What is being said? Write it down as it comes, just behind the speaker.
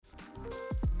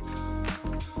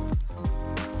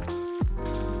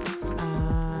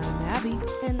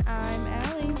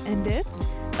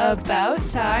About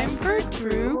time for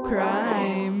true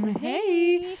crime.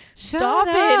 Hey, Stop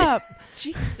shut it. up.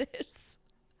 Jesus.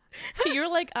 You're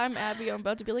like, I'm Abby. I'm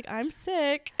about to be like, I'm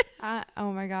sick.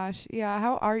 Oh my gosh. Yeah,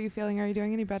 how are you feeling? Are you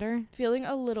doing any better? Feeling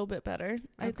a little bit better.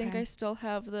 I think Okay. I still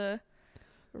have the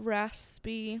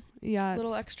raspy, Yeah,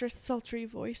 little it's extra sultry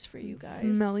voice for you guys.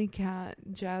 Smelly Cat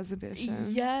Jazz Edition.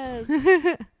 Yes.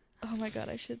 Oh my god,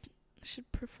 I should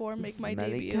make my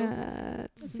Smelly debut.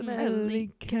 Cat. Smelly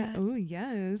Smelly cat. cat. Oh,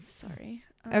 yes. Sorry.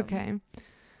 Okay.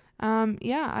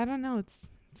 Yeah, I don't know.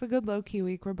 It's a good low-key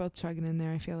week. We're both chugging in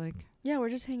there, I feel like. Yeah, we're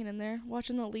just hanging in there,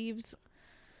 watching the leaves.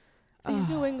 These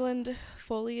New England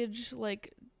foliage,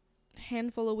 like,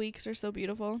 handful of weeks are so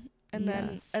beautiful. And then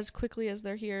Yes. as quickly as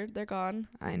they're here, they're gone.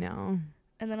 I know.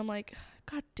 And then I'm like,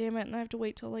 God damn it. And I have to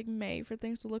wait till like May for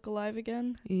things to look alive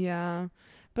again. Yeah.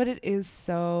 But it is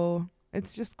so,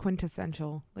 it's just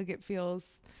quintessential. Like it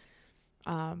feels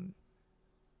kind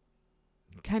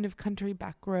of country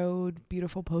back road,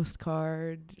 beautiful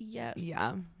postcard. Yes.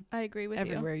 Yeah. I agree with you.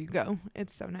 Everywhere you go.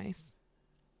 It's so nice.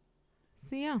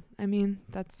 So yeah, I mean,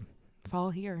 that's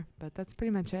fall here, but that's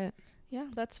pretty much it. Yeah,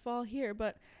 that's fall here.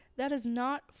 But that is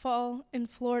not fall in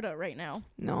Florida right now.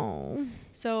 No.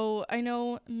 So I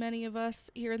know many of us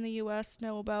here in the U.S.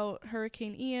 know about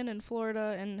Hurricane Ian in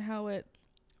Florida and how it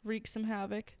wreaked some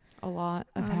havoc. A lot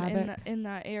of havoc. In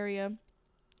that area.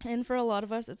 And for a lot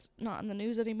of us, it's not in the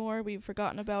news anymore. We've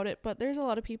forgotten about it. But there's a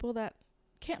lot of people that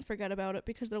can't forget about it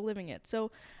because they're living it.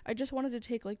 So I just wanted to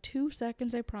take like 2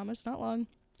 seconds, I promise, not long,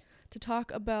 to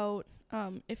talk about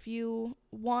if you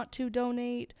want to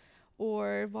donate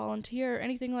or volunteer or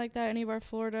anything like that, any of our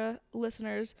Florida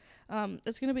listeners,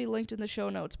 it's going to be linked in the show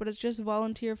notes, but it's just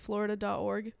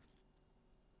volunteerflorida.org.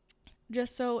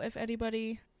 Just so if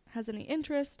anybody has any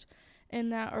interest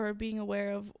in that or being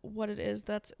aware of what it is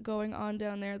that's going on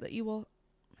down there, that you will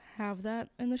have that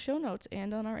in the show notes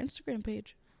and on our Instagram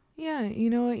page. Yeah, you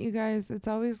know what, you guys? It's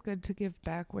always good to give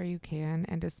back where you can,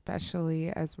 and especially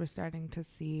as we're starting to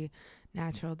see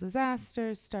natural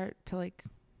disasters start to, like,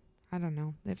 I don't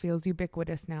know, it feels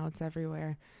ubiquitous now. It's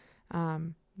everywhere.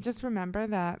 Just remember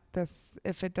that this,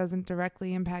 if it doesn't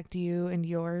directly impact you and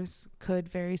yours, could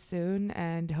very soon,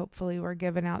 and hopefully we're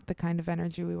giving out the kind of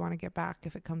energy we want to get back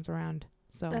if it comes around.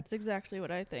 So that's exactly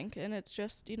what I think, and it's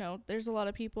just, you know, there's a lot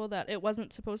of people that it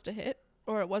wasn't supposed to hit,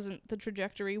 or it wasn't, the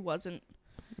trajectory wasn't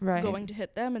going to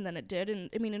hit them, and then it did. And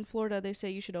I mean, in Florida they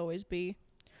say you should always be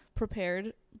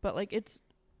prepared, but like it's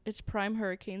prime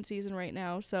hurricane season right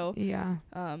now, so yeah,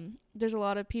 there's a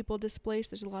lot of people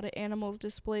displaced, there's a lot of animals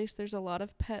displaced, there's a lot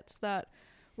of pets that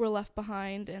were left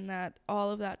behind, and that all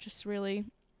of that just really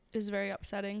is very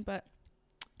upsetting. But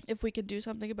if we could do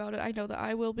something about it, I know that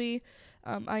I will be.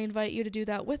 I invite you to do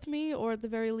that with me, or at the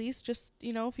very least, just,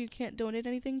 you know, if you can't donate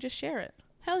anything, just share it.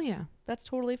 Hell yeah. That's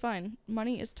totally fine.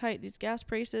 Money is tight. These gas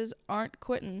prices aren't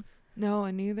quitting. No,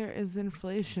 and neither is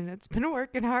inflation. It's been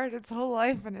working hard its whole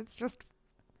life, and it's just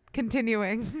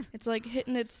continuing. It's like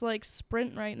hitting its like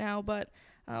sprint right now, but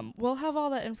we'll have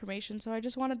all that information. So I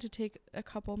just wanted to take a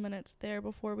couple minutes there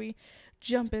before we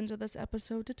jump into this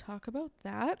episode to talk about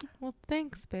that. Well,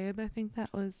 thanks, babe. I think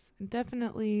that was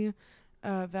definitely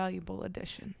a valuable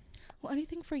addition. Well,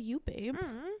 anything for you, babe.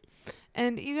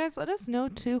 And you guys let us know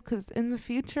too, because in the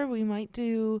future we might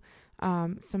do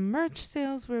some merch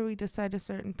sales where we decide a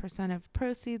certain % of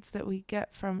proceeds that we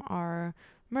get from our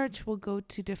merch will go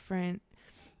to different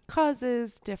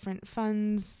causes, different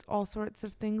funds, all sorts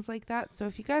of things like that. So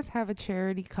if you guys have a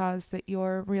charity cause that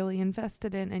you're really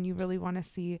invested in and you really want to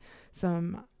see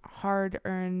some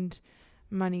hard-earned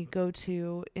money go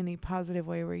to in a positive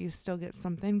way where you still get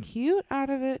something cute out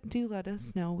of it, do let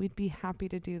us know. We'd be happy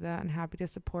to do that and happy to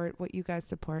support what you guys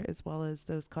support, as well as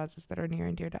those causes that are near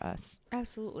and dear to us.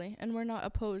 Absolutely. And we're not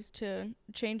opposed to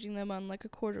changing them on like a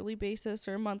quarterly basis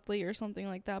or monthly or something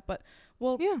like that, but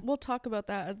we'll talk about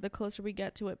that as the closer we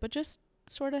get to it. But just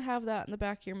sort of have that in the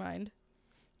back of your mind.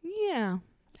 Yeah.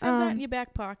 Have that in your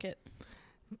back pocket.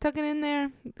 Tuck it in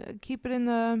there. Keep it in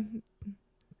the...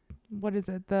 What is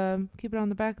it? Keep it on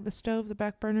the back of the stove, the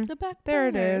back burner. The back there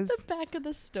burner. it is. The back of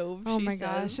the stove. Oh my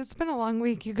gosh, it's been a long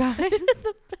week, you guys.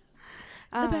 the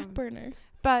back burner.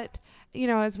 But you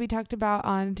know, as we talked about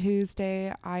on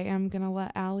Tuesday, I am gonna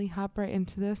let Allie hop right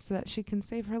into this so that she can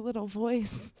save her little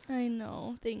voice. I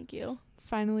know. Thank you. It's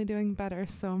finally doing better,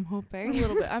 so I'm hoping. A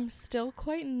little bit. I'm still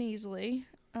quite nasally.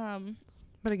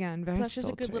 But again, very that's just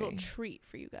sultry. a good little treat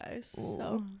for you guys. Ooh.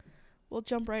 So we'll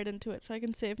jump right into it so I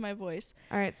can save my voice.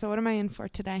 All right, so what am I in for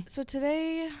today? So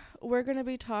today we're going to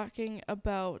be talking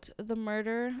about the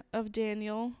murder of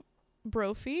Daniel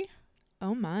Brophy.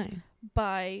 Oh, my.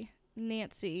 By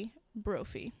Nancy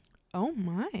Brophy. Oh,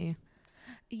 my.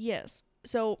 Yes.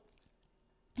 So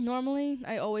normally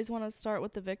I always want to start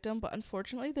with the victim, but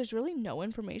unfortunately there's really no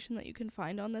information that you can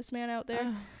find on this man out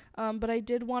there. But I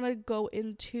did want to go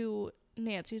into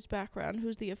Nancy's background,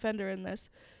 who's the offender in this,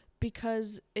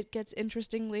 because it gets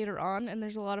interesting later on, and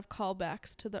there's a lot of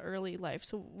callbacks to the early life,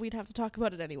 so we'd have to talk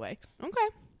about it anyway.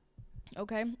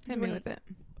 Okay? Hit me with it.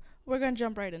 We're going to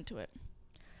jump right into it.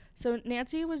 So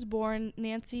Nancy was born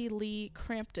Nancy Lee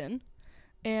Crampton,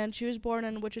 and she was born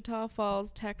in Wichita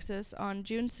Falls, Texas on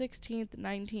June 16th,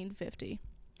 1950.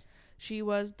 She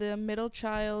was the middle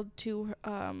child to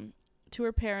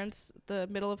her parents, the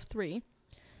middle of three,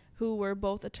 who were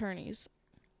both attorneys.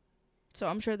 So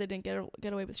I'm sure they didn't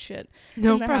get away with shit.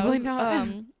 No, in the probably house. not.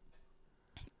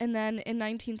 And then in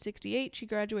 1968, she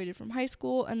graduated from high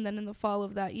school, and then in the fall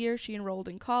of that year, she enrolled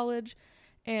in college,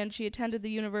 and she attended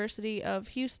the University of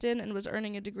Houston and was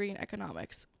earning a degree in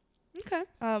economics. Okay.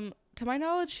 To my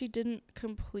knowledge, she didn't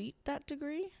complete that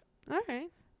degree. All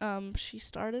right. She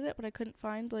started it, but I couldn't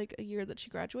find, like, a year that she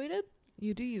graduated.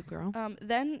 You do you, girl.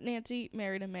 Then Nancy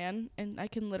married a man, and I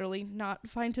can literally not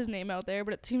find his name out there,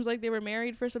 but it seems like they were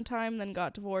married for some time, then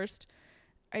got divorced.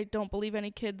 I don't believe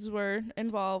any kids were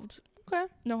involved. Okay.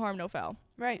 No harm, no foul.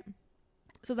 Right.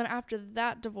 So then after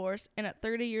that divorce, and at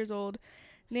 30 years old,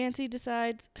 Nancy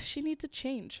decides she needs a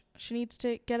change. She needs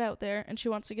to get out there, and she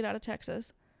wants to get out of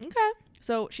Texas. Okay.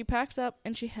 So she packs up,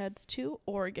 and she heads to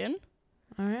Oregon.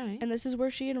 All right. And this is where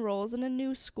she enrolls in a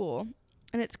new school.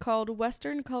 And it's called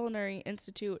Western Culinary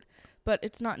Institute, but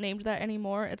it's not named that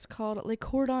anymore. It's called Le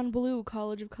Cordon Bleu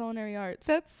College of Culinary Arts.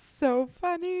 That's so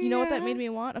funny. You know what that made me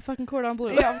want? A fucking cordon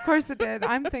bleu. Yeah, of course it did.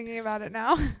 I'm thinking about it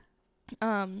now.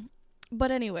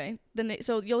 But anyway,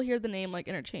 so you'll hear the name like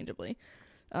interchangeably,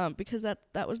 because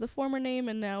that was the former name,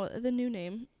 and now the new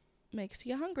name makes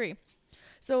you hungry.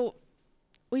 So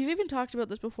we've even talked about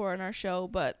this before on our show,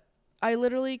 but I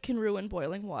literally can ruin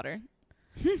boiling water.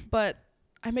 But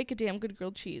I make a damn good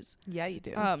grilled cheese. Yeah, you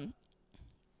do.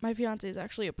 My fiance is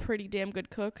actually a pretty damn good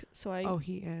cook, so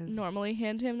he is. normally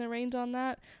hand him the reins on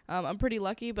that. I'm pretty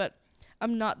lucky, but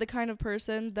I'm not the kind of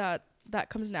person that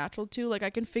comes natural to. Like, I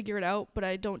can figure it out, but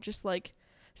I don't just, like,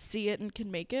 see it and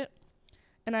can make it.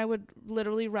 And I would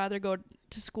literally rather go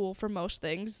to school for most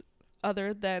things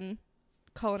other than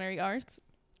culinary arts.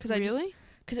 Really?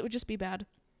 Because it would just be bad.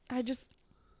 I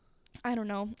don't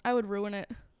know. I would ruin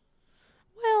it.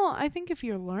 Well, I think if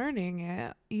you're learning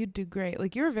it, you'd do great.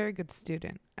 Like, you're a very good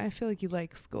student. I feel like you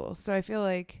like school. So I feel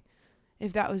like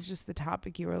if that was just the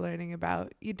topic you were learning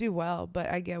about, you'd do well.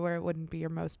 But I get where it wouldn't be your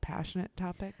most passionate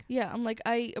topic. Yeah, I'm like,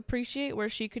 I appreciate where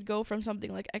she could go from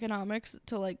something like economics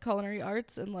to, like, culinary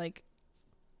arts and, like,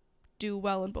 do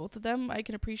well in both of them. I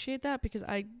can appreciate that because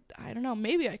I don't know.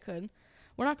 Maybe I could.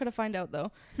 We're not going to find out,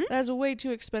 though. That is way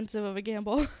too expensive of a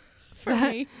gamble for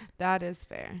me. That is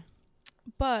fair.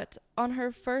 But on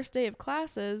her first day of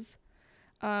classes,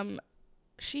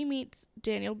 she meets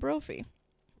Daniel Brophy.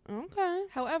 Okay.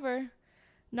 However,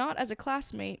 not as a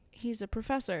classmate. He's a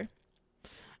professor.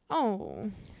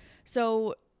 Oh.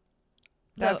 So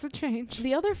that's a change.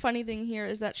 The other funny thing here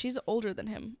is that she's older than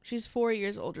him. She's 4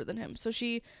 years older than him. So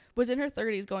she was in her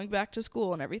 30s going back to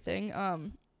school and everything.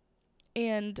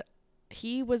 And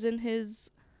he was in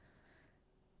his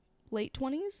late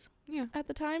 20s at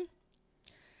the time.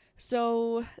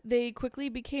 So they quickly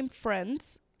became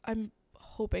friends. I'm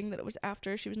hoping that it was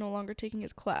after she was no longer taking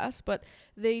his class, but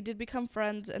they did become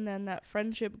friends, and then that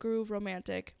friendship grew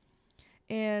romantic.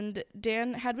 And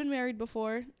Dan had been married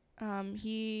before.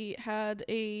 He had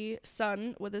a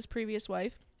son with his previous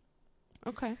wife.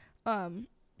 Okay.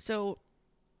 So,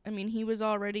 I mean, he was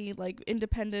already, like,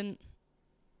 independent,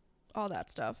 all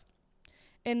that stuff.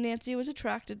 And Nancy was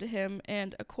attracted to him,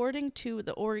 and according to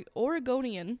the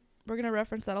Oregonian, we're going to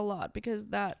reference that a lot because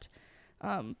that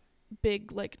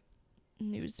big, like,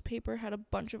 newspaper had a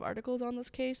bunch of articles on this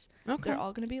case. Okay. They're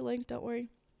all going to be linked, don't worry.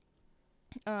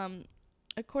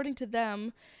 According to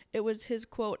them, it was his,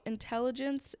 quote,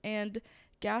 intelligence and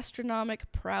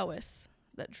gastronomic prowess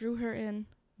that drew her in.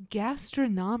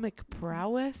 Gastronomic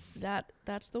prowess?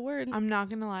 That's the word. I'm not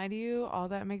going to lie to you. All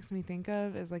that makes me think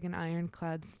of is like an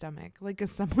ironclad stomach. Like,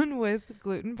 as someone with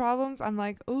gluten problems, I'm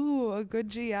like, ooh, a good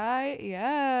GI?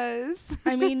 Yes.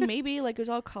 I mean, maybe, like, it was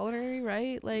all culinary,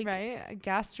 right? Like, right?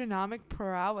 Gastronomic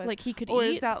prowess. Like, he could or eat.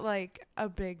 Or is that, like, a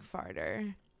big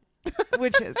farter?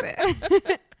 Which is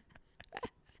it?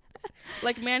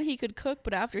 Like, man, he could cook,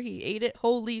 but after he ate it,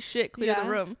 holy shit, clear the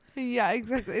room. Yeah,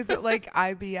 exactly. Is it like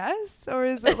IBS? Or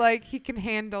is it like he can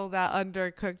handle that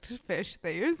undercooked fish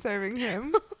that you're serving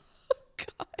him? Oh,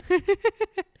 God.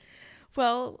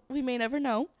 Well, we may never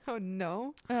know. Oh,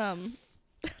 no.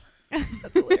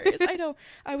 That's hilarious. I know.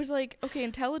 I was like, okay,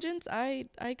 intelligence, I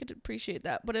could appreciate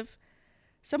that. But if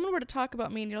someone were to talk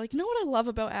about me and you're like, you know what I love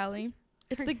about Allie?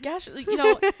 It's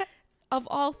the of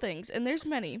all things, and there's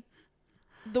many,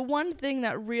 the one thing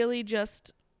that really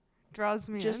just draws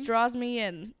me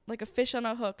in like a fish on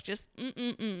a hook. Just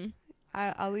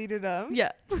I'll eat it up.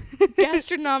 Yeah.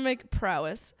 Gastronomic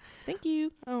prowess. Thank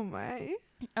you. Oh my.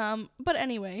 But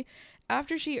anyway,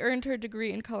 after she earned her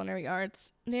degree in culinary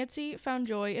arts, Nancy found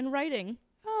joy in writing.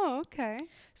 Oh, okay.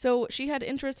 So she had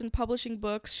interest in publishing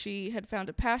books. She had found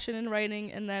a passion in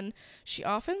writing, and then she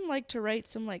often liked to write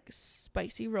some like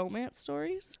spicy romance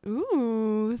stories.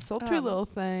 Ooh, sultry little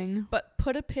thing. But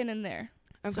put a pin in there.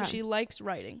 Okay. So she likes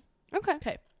writing.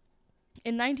 Okay.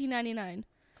 In 1999,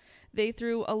 they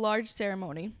threw a large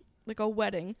ceremony, like a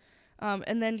wedding,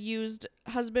 and then used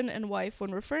husband and wife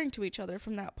when referring to each other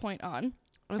from that point on.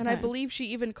 Okay. And I believe she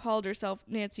even called herself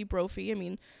Nancy Brophy. I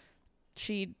mean,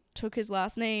 she took his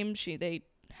last name. They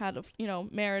had a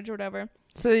marriage or whatever.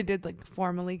 So they did like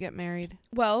formally get married.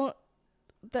 Well,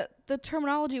 the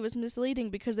terminology was misleading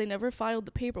because they never filed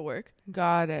the paperwork.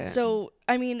 Got it. So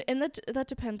I mean, and that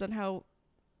depends on how,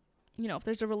 if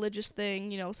there's a religious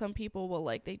thing, some people will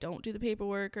they don't do the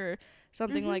paperwork or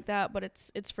something like that. But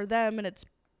it's for them, and it's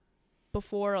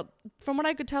before. From what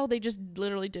I could tell, they just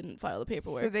literally didn't file the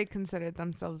paperwork. So they considered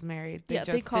themselves married. They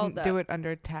just they called didn't do it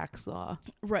under tax law.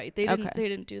 Right. They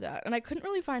didn't do that. And I couldn't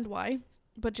really find why,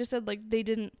 but just said they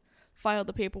didn't file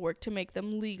the paperwork to make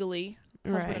them legally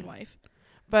husband and wife.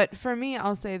 But for me,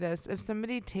 I'll say this. If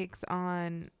somebody takes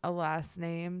on a last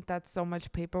name, that's so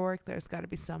much paperwork, there's got to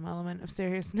be some element of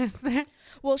seriousness there.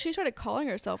 Well, she started calling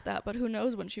herself that, but who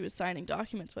knows when she was signing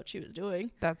documents what she was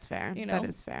doing. That's fair. That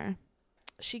is fair.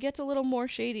 She gets a little more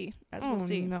shady, as we'll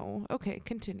see. Oh, no. Okay,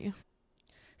 continue.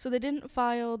 So they didn't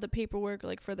file the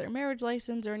paperwork for their marriage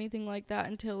license or anything like that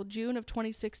until June of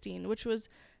 2016, which was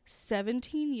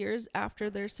 17 years after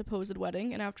their supposed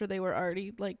wedding and after they were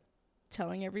already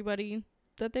telling everybody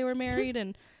that they were married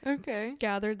and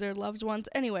gathered their loved ones.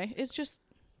 Anyway, it's just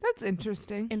that's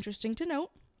interesting to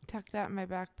note. Tuck that in my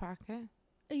back pocket.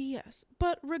 Yes,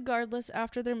 but regardless,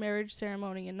 after their marriage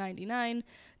ceremony in 1999,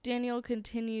 Daniel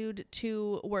continued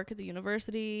to work at the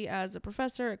university as a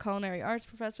professor, a culinary arts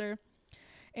professor,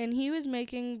 and he was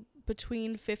making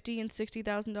between $50,000 and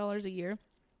 $60,000 a year,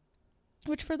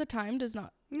 which for the time does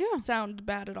not sound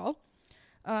bad at all.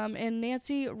 And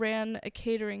Nancy ran a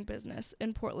catering business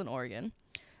in Portland, Oregon.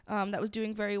 That was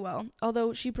doing very well,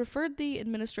 although she preferred the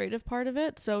administrative part of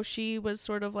it. So she was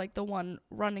sort of the one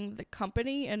running the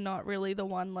company and not really the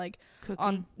one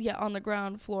on the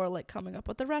ground floor, coming up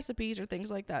with the recipes or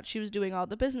things like that. She was doing all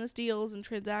the business deals and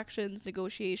transactions,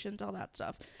 negotiations, all that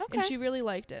stuff. Okay. And she really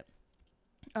liked it.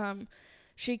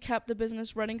 She kept the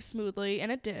business running smoothly,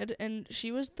 and it did. And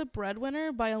she was the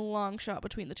breadwinner by a long shot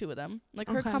between the two of them.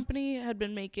 Her company had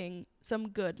been making some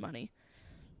good money.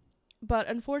 But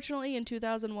unfortunately, in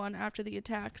 2001, after the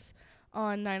attacks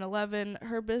on 9/11,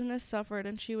 her business suffered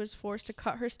and she was forced to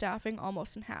cut her staffing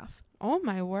almost in half. Oh,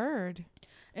 my word.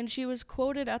 And she was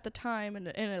quoted at the time in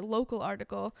a local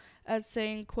article as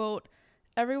saying, quote,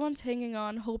 "Everyone's hanging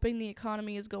on, hoping the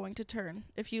economy is going to turn.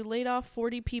 If you laid off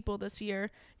 40 people this year,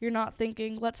 you're not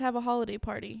thinking, let's have a holiday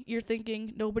party. You're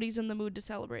thinking, nobody's in the mood to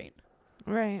celebrate."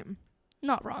 Right.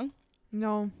 Not wrong.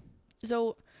 No.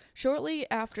 So shortly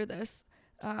after this,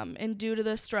 and due to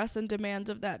the stress and demands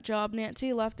of that job,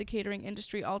 Nancy left the catering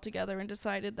industry altogether and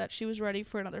decided that she was ready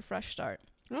for another fresh start.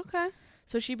 Okay.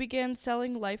 So she began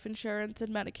selling life insurance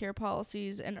and Medicare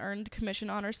policies and earned commission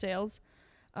on her sales.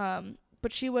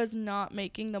 But she was not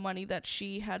making the money that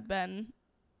she had been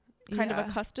kind of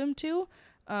accustomed to,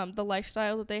 the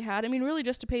lifestyle that they had. I mean, really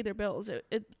just to pay their bills.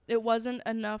 It wasn't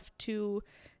enough to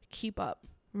keep up.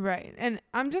 Right. And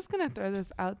I'm just going to throw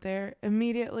this out there.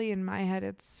 Immediately in my head,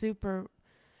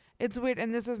 it's weird,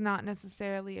 and this is not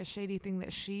necessarily a shady thing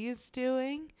that she's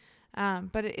doing,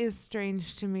 but it is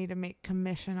strange to me to make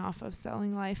commission off of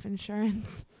selling life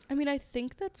insurance. I mean, I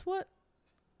think that's what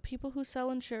people who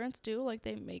sell insurance do.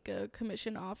 They make a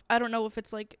commission off. I don't know if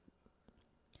it's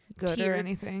good tiered, or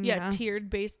anything. Yeah,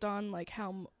 tiered based on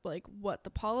how what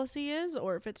the policy is,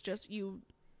 or if it's just you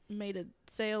made a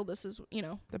sale. This is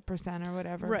the percent or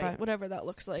whatever. Right, but whatever that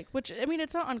looks like. Which I mean,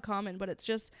 it's not uncommon, but it's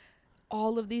just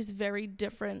all of these very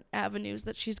different avenues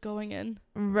that she's going in.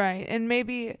 Right. And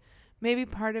maybe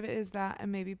part of it is that,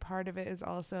 and maybe part of it is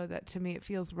also that to me it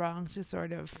feels wrong to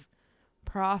sort of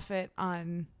profit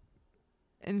on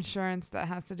insurance that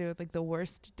has to do with the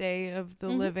worst day of the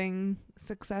living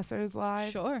successors'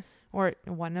 lives. Sure. Or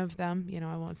one of them.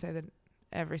 I won't say that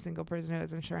every single person who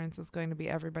has insurance is going to be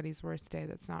everybody's worst day.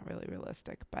 That's not really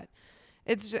realistic. But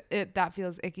It's just, that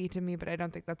feels icky to me, but I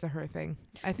don't think that's a her thing.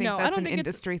 I think No, I that's don't an think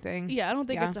industry thing. Yeah, I don't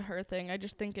think it's a her thing. I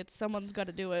just think it's someone's got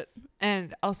to do it.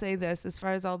 And I'll say this, as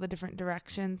far as all the different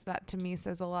directions, that to me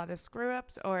says a lot of screw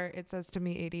ups, or it says to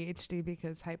me ADHD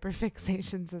because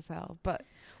hyperfixations as hell. But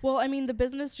well, I mean, the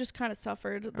business just kind of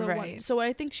suffered. Right. So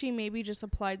I think she maybe just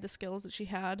applied the skills that she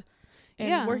had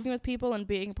and working with people and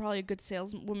being probably a good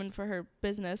saleswoman for her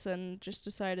business, and just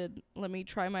decided, let me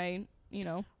try my,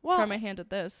 try my hand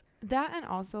at this. That, and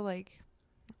also, like,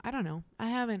 I don't know. I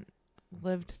haven't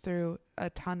lived through a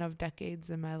ton of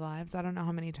decades in my lives. I don't know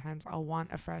how many times I'll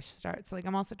want a fresh start. So, like,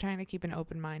 I'm also trying to keep an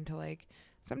open mind to, like,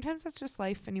 sometimes that's just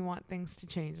life and you want things to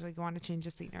change. Like, you want to change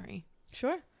the scenery.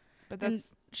 Sure. But that's...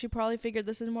 she probably figured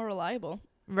this is more reliable.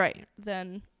 Right.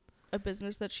 Than a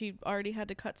business that she already had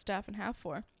to cut staff in half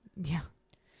for. Yeah.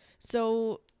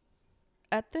 So,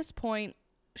 at this point,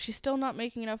 she's still not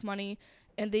making enough money,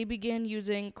 and they began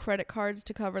using credit cards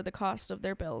to cover the cost of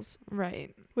their bills.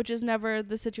 Right. Which is never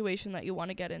the situation that you want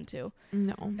to get into.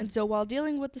 No. And so while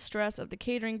dealing with the stress of the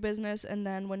catering business, and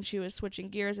then when she was switching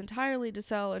gears entirely to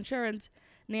sell insurance,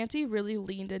 Nancy really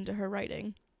leaned into her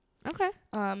writing. Okay.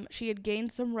 She had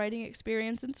gained some writing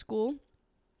experience in school,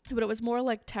 but it was more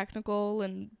like technical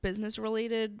and business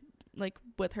related, like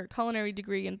with her culinary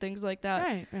degree and things like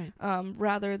that. Right.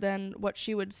 Rather than what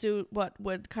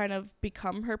would kind of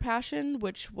become her passion,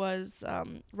 which was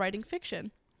writing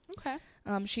fiction. Okay.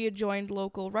 She had joined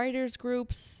local writers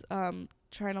groups,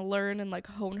 trying to learn and like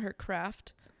hone her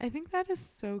craft. I think that is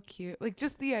so cute. Like,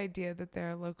 just the idea that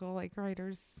there are local, like,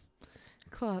 writers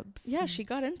clubs. Yeah, she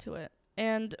got into it.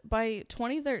 And by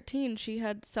 2013, she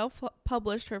had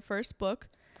self-published her first book.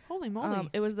 Holy moly.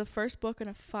 It was the first book in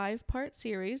a 5-part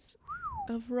series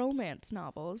of romance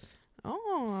novels.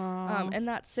 Oh. And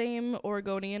that same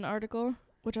Oregonian article,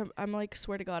 which I'm like,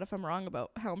 swear to God, if I'm wrong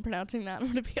about how I'm pronouncing that,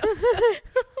 I'm going to be upset.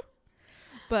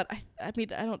 But I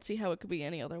mean, I don't see how it could be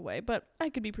any other way, but I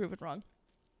could be proven wrong.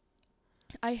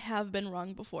 I have been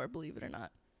wrong before, believe it or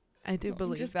not. I do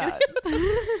believe that.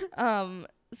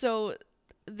 So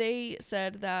they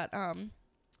said that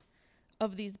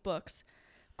of these books,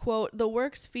 quote, the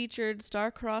works featured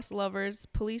star-crossed lovers,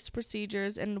 police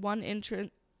procedures, and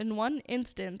in one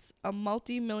instance, a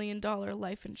multi-million-dollar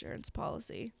life insurance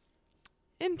policy.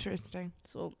 Interesting.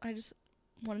 So I just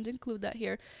wanted to include that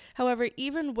here. However,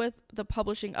 even with the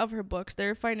publishing of her books,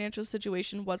 their financial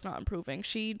situation was not improving.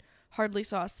 She hardly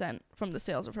saw a cent from the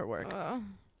sales of her work.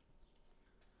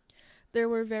 There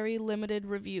were very limited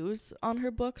reviews on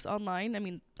her books online. I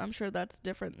mean, I'm sure that's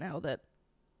different now that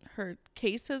her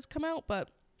case has come out, but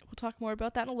we'll talk more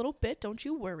about that in a little bit. Don't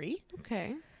you worry.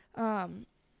 Okay.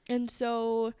 And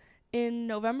so in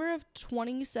November of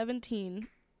 2017,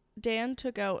 Dan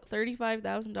took out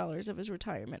 $35,000 of his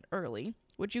retirement early,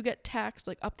 which you get taxed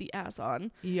like up the ass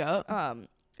on. Yep.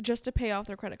 Just to pay off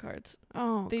their credit cards.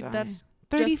 Oh, God. That's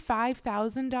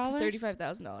 $35,000?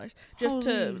 $35,000 just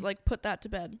to like put that to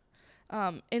bed.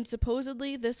 And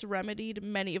supposedly this remedied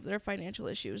many of their financial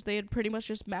issues. They had pretty much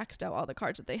just maxed out all the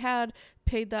cards that they had,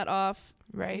 paid that off.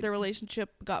 Right. Their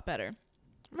relationship got better.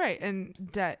 Right. And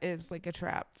debt is like a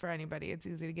trap for anybody. It's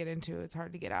easy to get into. It's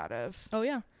hard to get out of. Oh,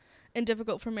 yeah. And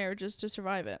difficult for marriages to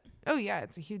survive it. Oh, yeah.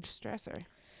 It's a huge stressor.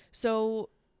 So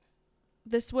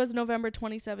this was November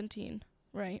 2017,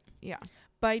 right? Yeah.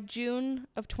 By June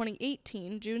of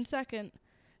 2018, June 2nd,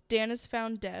 Dan is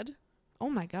found dead. Oh,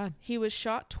 my God. He was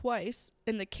shot twice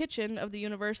in the kitchen of the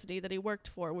university that he worked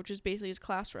for, which is basically his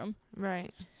classroom.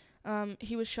 Right.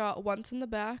 He was shot once in the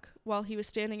back while he was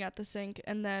standing at the sink,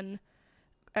 and then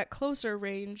at closer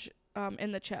range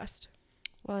in the chest.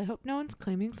 Well, I hope no one's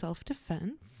claiming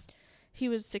self-defense. He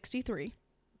was 63.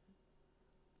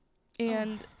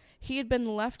 And he had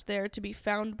been left there to be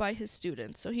found by his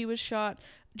students. So he was shot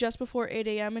just before 8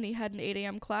 a.m. and he had an 8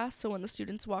 a.m. class. So when the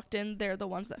students walked in, they're the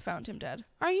ones that found him dead.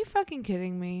 Are you fucking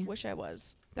kidding me? Wish I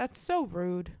was. That's so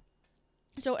rude.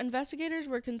 So investigators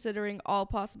were considering all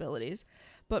possibilities.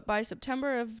 But by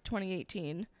September of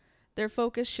 2018, their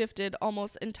focus shifted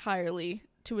almost entirely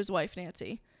to his wife,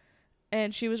 Nancy.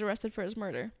 And she was arrested for his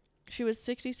murder. She was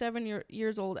 67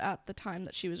 years old at the time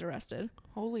that she was arrested.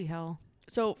 Holy hell.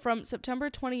 So from September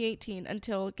 2018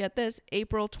 until, get this,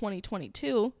 April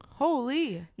 2022,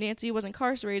 holy, Nancy was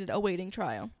incarcerated awaiting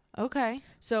trial. Okay.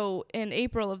 So in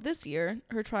April of this year,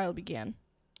 her trial began.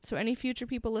 So any future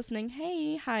people listening,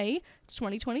 hi, it's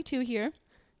 2022 here.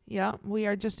 Yeah, we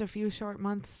are just a few short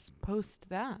months post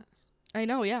that. I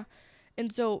know, yeah.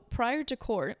 And so prior to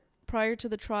court, prior to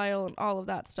the trial and all of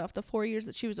that stuff, the 4 years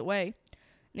that she was away,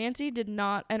 Nancy did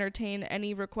not entertain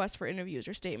any requests for interviews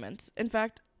or statements. In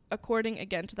fact, according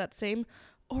again to that same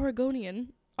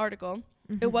Oregonian article,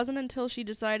 It wasn't until she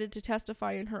decided to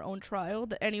testify in her own trial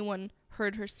that anyone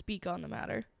heard her speak on the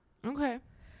matter. Okay.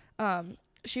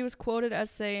 She was quoted as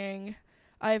saying,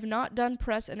 "I have not done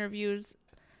press interviews.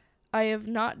 I have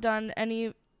not done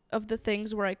any of the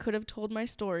things where I could have told my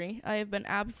story. I have been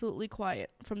absolutely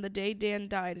quiet from the day Dan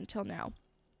died until now."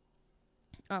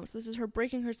 So this is her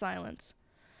breaking her silence.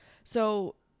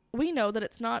 So we know that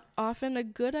it's not often a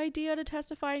good idea to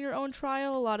testify in your own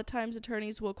trial. A lot of times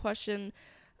attorneys will question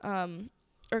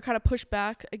or kind of push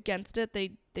back against it.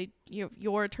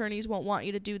 Your attorneys won't want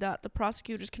you to do that. The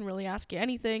prosecutors can really ask you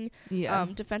anything. Yeah.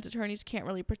 Defense attorneys can't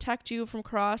really protect you from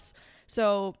cross.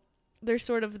 So there's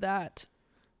sort of that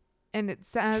And it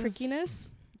says trickiness.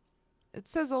 It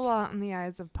says a lot in the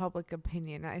eyes of public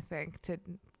opinion, I think, to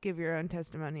give your own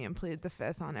testimony and plead the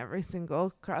fifth on every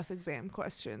single cross-exam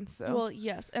question. So Well,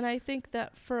 yes. And I think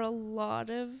that for a lot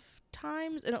of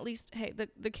times, and at least, hey,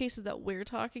 the cases that we're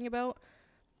talking about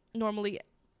normally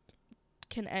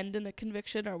can end in a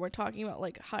conviction, or we're talking about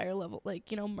like higher level,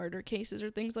 like, murder cases or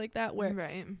things like that, where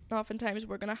right. oftentimes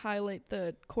we're going to highlight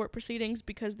the court proceedings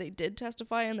because they did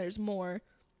testify and there's more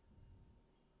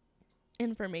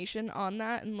information on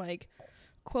that and like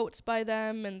quotes by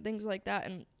them and things like that,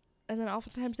 and then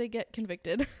oftentimes they get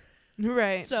convicted.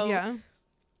 Right. So yeah.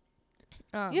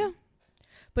 Yeah.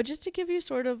 But just to give you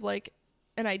sort of like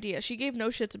an idea, she gave no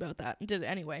shits about that and did it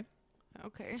anyway.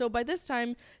 Okay. So by this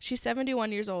time, she's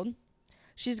 71 years old.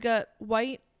 She's got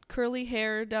white curly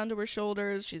hair down to her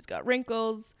shoulders. She's got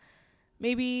wrinkles,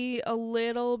 maybe a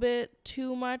little bit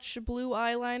too much blue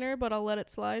eyeliner, but I'll let it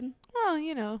slide.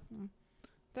 Well,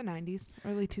 the 90s,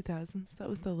 early 2000s. That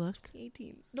was the look.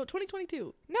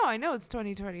 2022. No, I know it's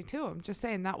 2022. I'm just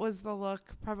saying that was the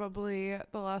look probably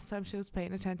the last time she was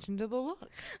paying attention to the look.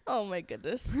 Oh my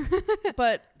goodness.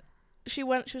 But she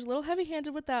was a little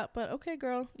heavy-handed with that, but okay,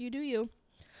 girl, you do you.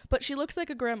 But she looks like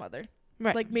a grandmother.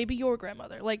 Right. Like maybe your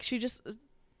grandmother. Like she just,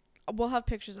 we'll have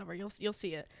pictures of her. You'll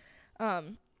see it.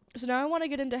 So now I want to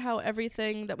get into how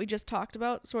everything that we just talked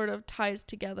about sort of ties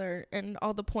together and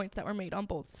all the points that were made on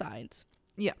both sides.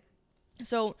 Yeah.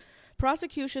 So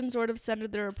prosecution sort of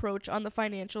centered their approach on the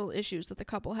financial issues that the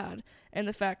couple had and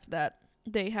the fact that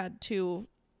they had to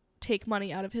take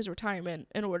money out of his retirement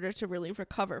in order to really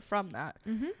recover from that.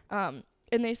 And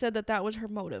they said that was her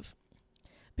motive,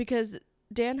 because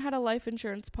Dan had a life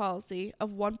insurance policy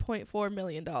of $1.4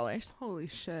 million. Holy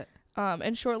shit.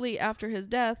 And shortly after his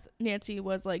death, Nancy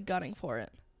was like gunning for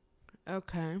it.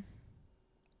 Okay.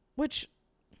 Which,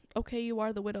 okay, you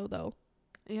are the widow though.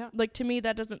 Yeah. Like to me,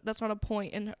 that's not a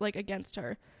point in like against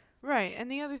her. Right. And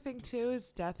the other thing too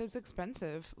is death is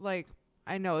expensive. Like,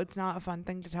 I know it's not a fun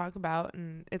thing to talk about,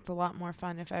 and it's a lot more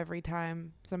fun if every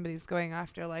time somebody's going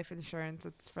after life insurance,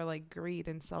 it's for like greed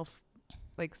and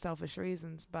selfish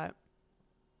reasons. But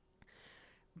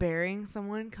burying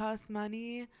someone costs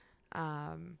money.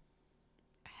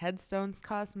 Headstones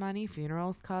cost money.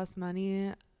 Funerals cost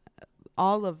money.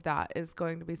 All of that is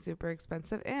going to be super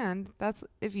expensive, and that's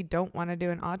if you don't want to do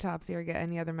an autopsy or get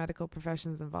any other medical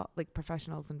professionals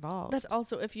involved. That's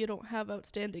also if you don't have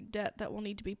outstanding debt that will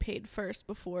need to be paid first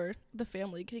before the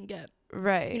family can get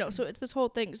right. So it's this whole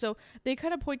thing. So they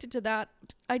kind of pointed to that.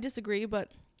 I disagree,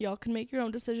 but y'all can make your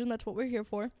own decision. That's what we're here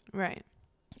for. Right.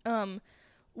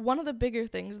 One of the bigger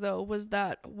things though was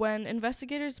that when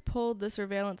investigators pulled the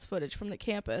surveillance footage from the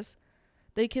campus,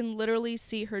 they can literally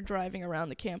see her driving around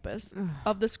the campus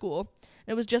of the school.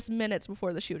 It was just minutes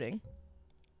before the shooting.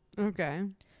 Okay.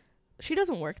 She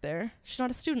doesn't work there. She's not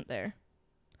a student there.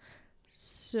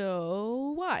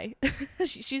 So why?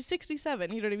 She's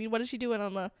 67. You know what I mean? What is she doing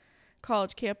on the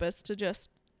college campus to just...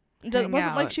 It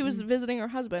wasn't like she was visiting her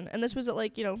husband. And this was at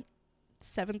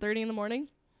 7:30 in the morning.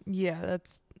 Yeah,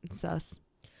 that's sus.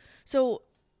 So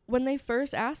when they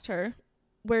first asked her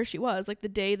where she was, like the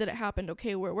day that it happened,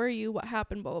 okay, where were you? What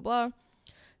happened? Blah, blah, blah.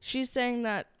 She's saying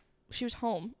that she was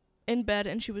home in bed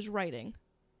and she was writing.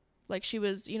 Like she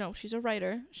was, she's a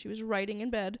writer. She was writing in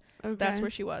bed. Okay. That's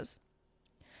where she was.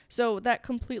 So that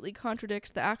completely contradicts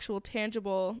the actual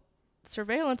tangible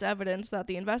surveillance evidence that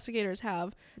the investigators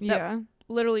have that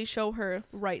literally show her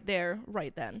right there,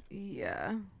 right then.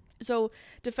 Yeah. So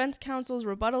defense counsel's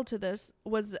rebuttal to this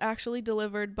was actually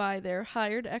delivered by their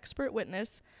hired expert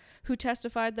witness, who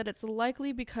testified that it's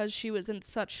likely because she was in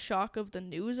such shock of the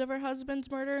news of her husband's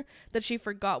murder that she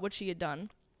forgot what she had done,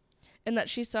 and that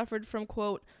she suffered from,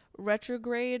 quote,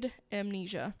 retrograde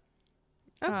amnesia.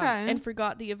 Okay. And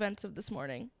forgot the events of this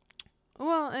morning.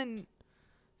 Well, and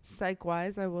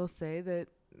psych-wise, I will say that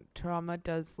trauma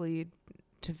does lead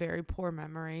to very poor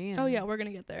memory. Oh yeah, we're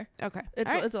gonna get there. Okay.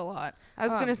 It's a lot. I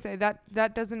was gonna say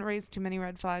that doesn't raise too many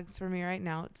red flags for me right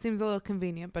now. It seems a little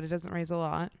convenient, but it doesn't raise a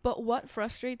lot. But what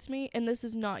frustrates me, and this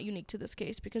is not unique to this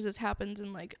case because this happens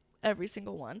in like every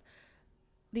single one,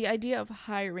 the idea of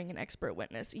hiring an expert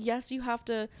witness. Yes, you have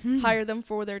to hire them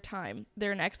for their time.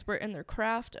 They're an expert in their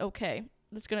craft. Okay,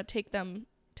 that's gonna take them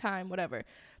time, whatever.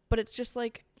 But it's just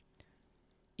like,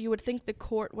 you would think the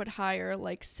court would hire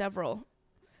like several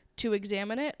to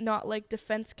examine it, not like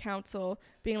defense counsel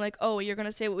being like, oh, you're going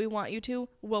to say what we want you to,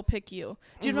 we'll pick you.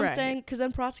 Do you know what I'm saying? Because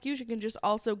then prosecution can just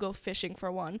also go fishing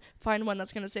for one, find one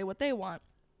that's going to say what they want.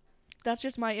 That's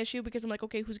just my issue, because I'm like,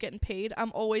 okay, who's getting paid?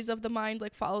 I'm always of the mind,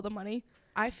 like, follow the money.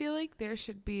 I feel like there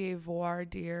should be a voir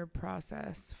dire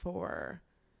process for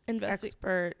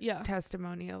expert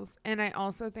testimonials. And I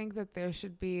also think that there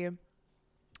should be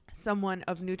someone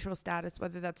of neutral status,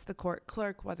 whether that's the court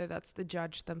clerk, whether that's the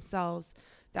judge themselves,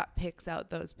 that picks out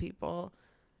those people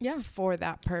for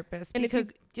that purpose. And because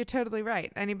you're totally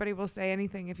right. Anybody will say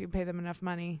anything if you pay them enough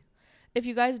money. If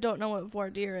you guys don't know what voir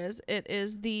dire is, it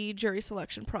is the jury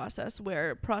selection process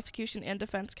where prosecution and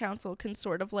defense counsel can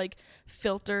sort of like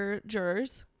filter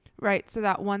jurors. Right. So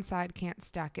that one side can't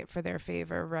stack it for their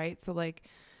favor. Right. So like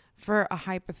for a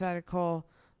hypothetical,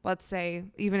 let's say,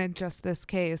 even in just this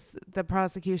case, the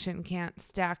prosecution can't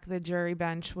stack the jury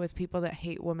bench with people that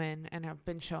hate women and have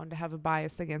been shown to have a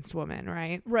bias against women,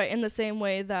 right? Right, in the same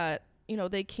way that, you know,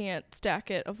 they can't stack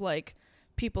it of, like,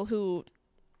 people who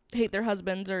hate their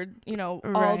husbands or, you know,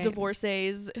 all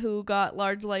divorcees who got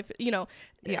large life, you know,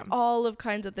 all of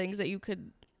kinds of things that you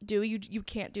could do. You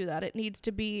can't do that. It needs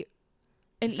to be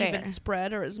an even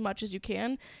spread, or as much as you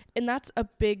can. And that's a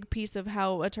big piece of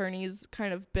how attorneys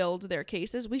kind of build their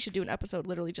cases. We should do an episode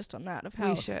literally just on that, of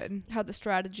how the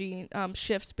strategy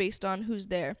shifts based on who's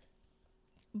there.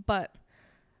 But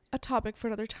a topic for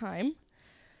another time.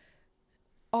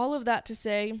 All of that to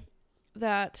say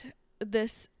that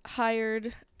this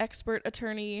hired expert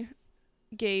attorney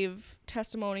gave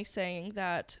testimony saying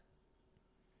that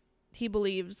he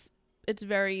believes it's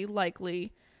very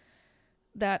likely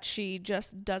that she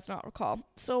just does not recall.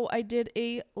 So I did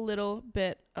a little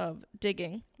bit of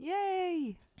digging.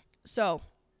 Yay! So,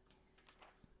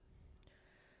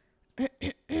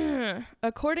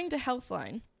 according to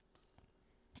Healthline,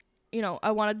 you know,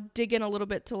 I want to dig in a little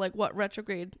bit to like what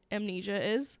retrograde amnesia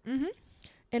is. Mm-hmm.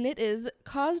 And it is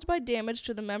caused by damage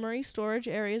to the memory storage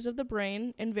areas of the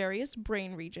brain in various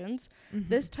brain regions. Mm-hmm.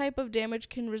 This type of damage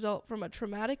can result from a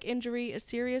traumatic injury, a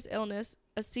serious illness,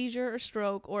 a seizure or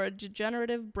stroke, or a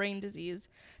degenerative brain disease.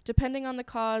 Depending on the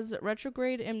cause,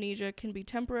 retrograde amnesia can be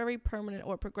temporary, permanent,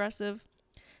 or progressive.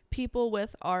 People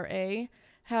with RA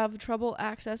have trouble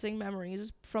accessing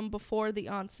memories from before the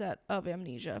onset of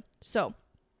amnesia. So,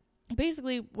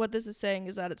 basically what this is saying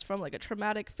is that it's from like a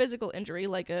traumatic physical injury,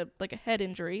 like a head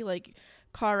injury, like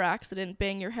car accident,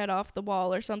 bang your head off the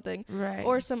wall or something, right,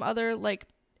 or some other like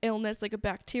illness, like a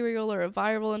bacterial or a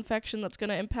viral infection that's going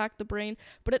to impact the brain,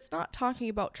 but it's not talking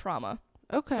about trauma.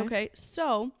 Okay,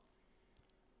 so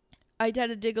I had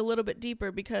to dig a little bit deeper,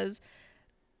 because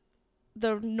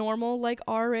the normal like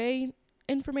RA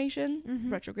information,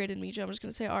 retrograde amnesia, I'm just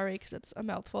going to say RA because it's a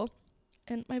mouthful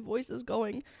and my voice is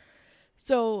going.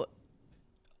 So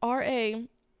RA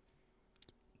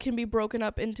can be broken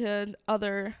up into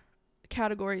other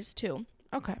categories too.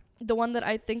 Okay. The one that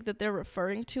I think that they're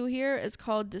referring to here is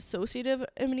called dissociative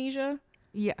amnesia.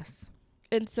 Yes.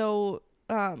 And so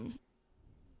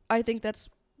I think that's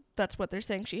what they're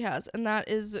saying she has. And that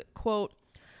is, quote,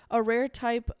 a rare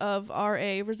type of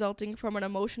RA resulting from an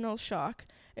emotional shock.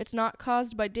 It's not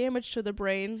caused by damage to the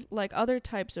brain like other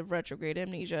types of retrograde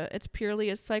amnesia. It's purely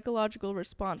a psychological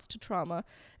response to trauma.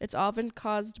 It's often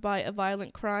caused by a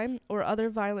violent crime or other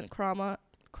violent trauma,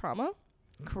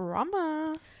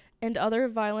 and other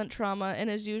violent trauma, and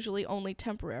is usually only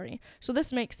temporary. So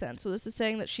this makes sense. So this is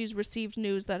saying that she's received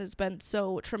news that has been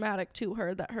so traumatic to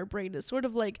her that her brain is sort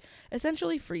of like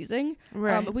essentially freezing.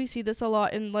 Right. We see this a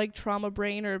lot in like trauma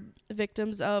brain, or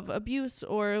victims of abuse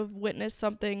or have witnessed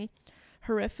something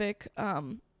horrific.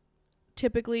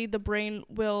 Typically the brain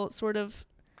will sort of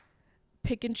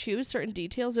pick and choose certain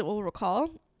details it will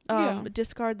recall,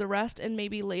 discard the rest, and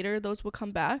maybe later those will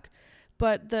come back.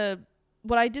 But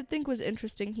what I did think was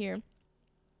interesting here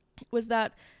was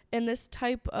that in this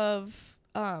type of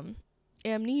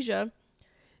amnesia,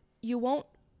 you won't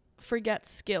forget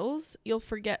skills, you'll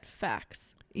forget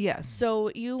facts. Yes. So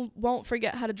you won't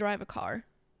forget how to drive a car,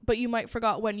 but you might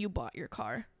forgot when you bought your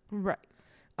car. Right.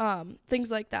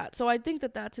 Things like that. So I think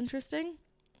that that's interesting.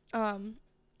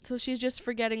 So she's just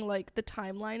forgetting like the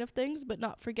timeline of things, but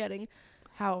not forgetting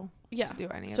how to do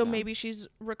any of So them. maybe she's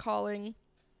recalling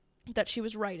that she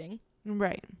was writing.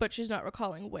 Right. But she's not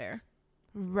recalling where.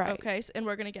 Right. Okay, and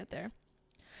we're going to get there.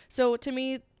 So to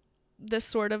me, this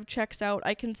sort of checks out.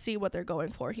 I can see what they're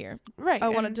going for here. Right. I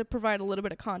wanted to provide a little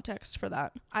bit of context for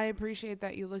that. I appreciate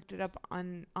that you looked it up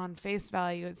on face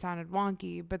value. It sounded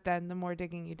wonky, but then the more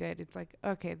digging you did, it's like,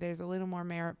 okay, there's a little more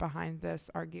merit behind this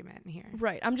argument here.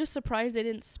 Right. I'm just surprised they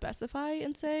didn't specify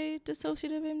and say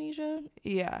dissociative amnesia.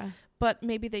 Yeah. But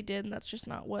maybe they did, and that's just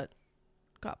not what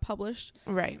got published.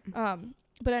 Right.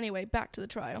 But anyway, back to the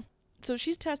trial. So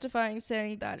she's testifying,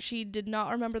 saying that she did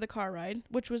not remember the car ride,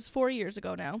 which was 4 years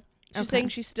ago now. She's saying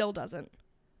she still doesn't.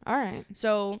 All right.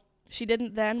 So she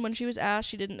didn't then when she was asked.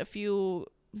 She didn't a few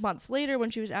months later when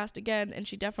she was asked again, and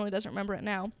she definitely doesn't remember it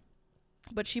now.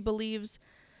 But she believes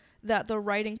that the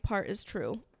writing part is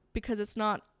true because it's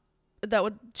not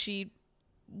she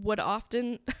would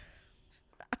often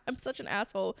I'm such an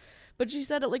asshole, but she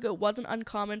said it wasn't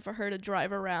uncommon for her to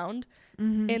drive around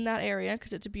in that area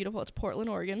because it's Portland,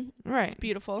 Oregon. Right.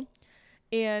 Beautiful.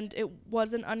 And it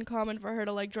wasn't uncommon for her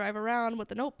to drive around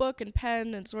with a notebook and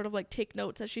pen and sort of take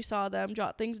notes as she saw them,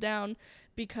 jot things down,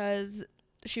 because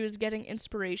she was getting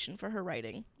inspiration for her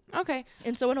writing. Okay.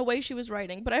 And so in a way she was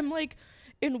writing, but I'm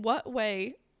in what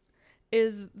way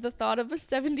is the thought of a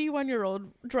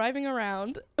 71-year-old driving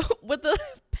around with a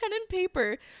pen and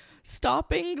paper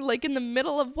stopping in the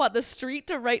middle of the street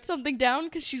to write something down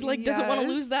because she's doesn't want to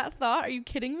lose that thought? Are you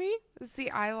kidding me? See,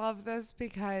 I love this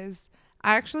because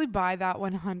I actually buy that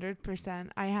 100%.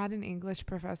 I had an English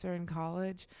professor in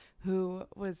college who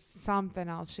was something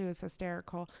else. She was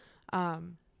hysterical,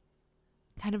 kind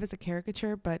of as a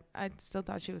caricature, but I still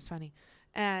thought she was funny.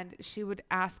 And she would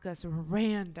ask us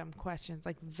random questions,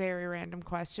 very random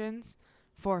questions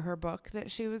for her book that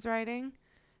she was writing.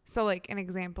 So an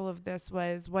example of this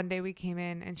was one day we came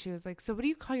in and she was like, so what do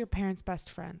you call your parents' best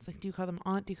friends? Do you call them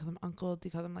aunt? Do you call them uncle? Do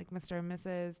you call them Mr. and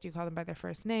Mrs.? Do you call them by their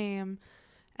first name?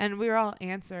 And we were all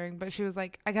answering, but she was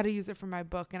like, I got to use it for my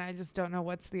book, and I just don't know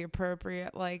what's the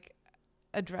appropriate,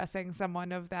 addressing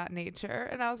someone of that nature.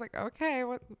 And I was like, okay,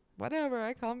 whatever.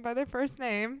 I call them by their first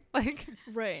name.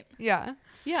 Right. Yeah.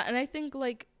 Yeah, and I think,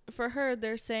 for her,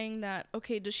 they're saying that,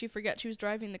 okay, does she forget she was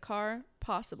driving the car?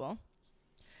 Possible.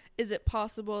 Is it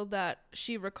possible that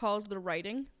she recalls the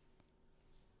writing?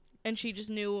 And she just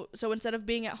knew, so instead of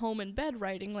being at home in bed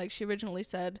writing, like she originally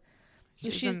said,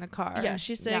 she's in the car. Yeah,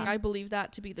 she's saying, I believe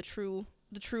that to be the true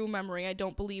memory. I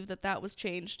don't believe that was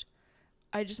changed.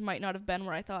 I just might not have been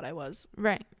where I thought I was.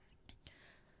 Right.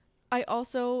 I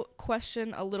also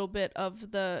question a little bit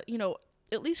of the,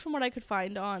 at least from what I could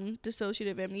find on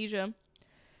dissociative amnesia,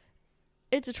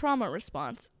 it's a trauma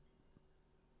response.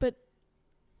 But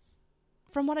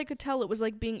from what I could tell, it was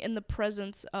like being in the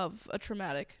presence of a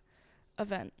traumatic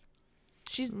event.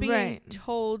 She's being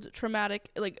told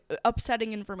traumatic,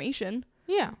 upsetting information.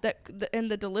 Yeah. And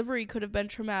the delivery could have been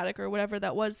traumatic or whatever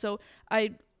that was. So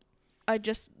I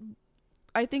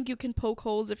think you can poke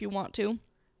holes if you want to.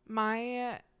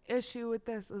 My issue with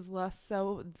this is less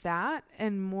so that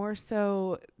and more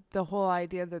so the whole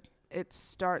idea that it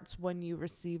starts when you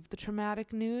receive the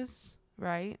traumatic news,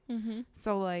 right? Mm-hmm.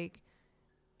 So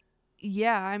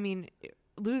yeah, I mean,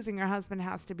 losing your husband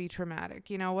has to be traumatic,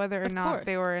 whether or not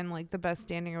they were in the best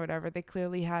standing or whatever. They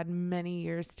clearly had many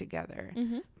years together.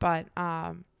 Mm-hmm. But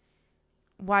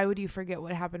why would you forget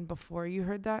what happened before you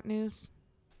heard that news?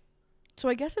 So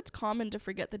I guess it's common to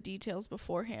forget the details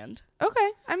beforehand. Okay.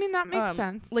 I mean, that makes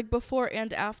sense. Before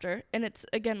and after. And it's,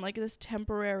 again, this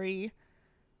temporary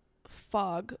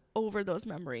fog over those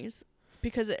memories.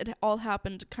 Because it all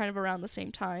happened kind of around the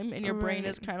same time. And your brain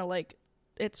is kind of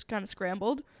it's kind of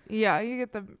scrambled. Yeah, you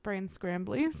get the brain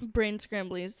scramblies. Brain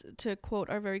scramblies, to quote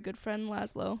our very good friend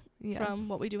Laszlo from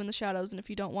What We Do in the Shadows. And if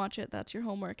you don't watch it, that's your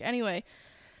homework. Anyway.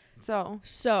 So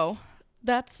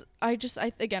that's, I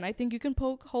think you can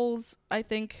poke holes. I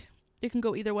think it can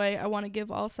go either way. I want to give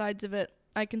all sides of it.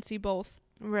 I can see both.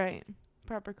 Right.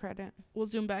 Proper credit. We'll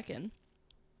zoom back in.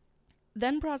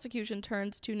 Then prosecution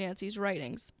turns to Nancy's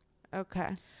writings.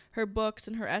 Okay. Her books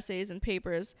and her essays and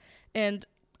papers. And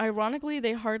ironically,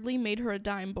 they hardly made her a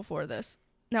dime before this.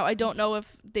 Now, I don't know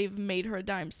if they've made her a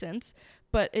dime since,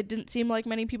 but it didn't seem like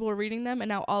many people were reading them. And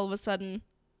now all of a sudden,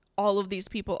 all of these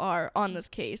people are on this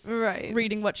case, right,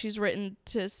 reading what she's written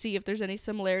to see if there's any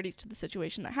similarities to the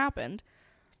situation that happened.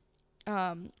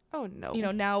 Oh no.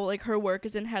 Now her work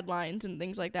is in headlines and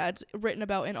things like that. It's written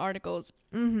about in articles.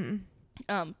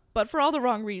 Mm-hmm. But for all the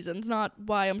wrong reasons, not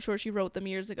why I'm sure she wrote them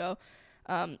years ago.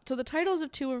 So the titles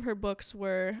of two of her books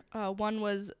were, one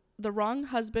was The Wrong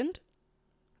Husband.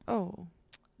 Oh.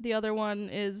 The other one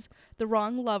is The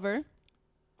Wrong Lover.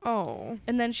 Oh.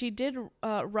 And then she did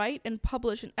write and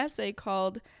publish an essay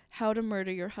called How to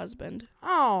Murder Your Husband.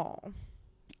 Oh.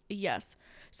 Yes.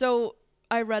 So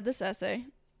I read this essay.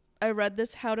 I read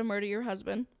this How to Murder Your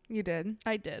Husband. You did?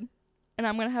 I did. And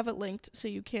I'm going to have it linked so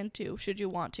you can too, should you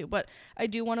want to. But I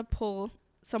do want to pull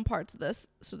some parts of this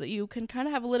so that you can kind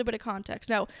of have a little bit of context.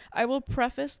 Now, I will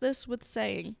preface this with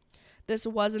saying this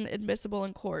wasn't admissible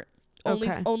in court.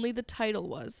 Only the title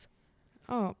was.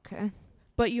 Oh, okay.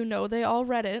 But you know they all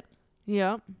read it.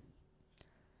 Yep.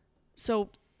 So,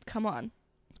 come on.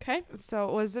 Okay? So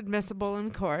it was admissible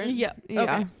in court. Yeah. Yeah.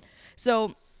 Okay.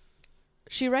 So,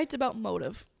 she writes about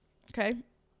motive. Okay?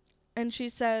 And she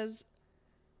says,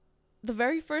 the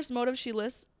very first motive she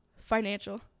lists,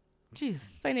 financial. Jeez.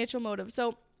 Financial motive.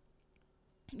 So,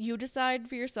 you decide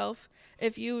for yourself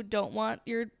if you don't want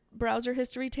your browser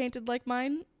history tainted like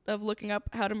mine of looking up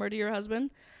how to murder your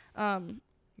husband.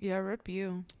 Yeah, rip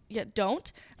you. Yeah,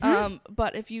 don't.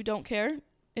 But if you don't care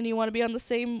and you want to be on the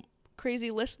same crazy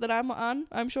list that I'm on,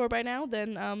 I'm sure by now,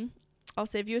 then I'll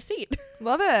save you a seat.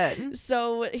 Love it.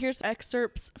 So here's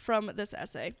excerpts from this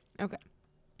essay. Okay.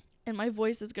 And my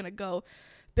voice is going to go.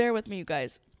 Bear with me, you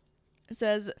guys. It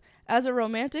says, as a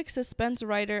romantic suspense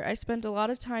writer, I spent a lot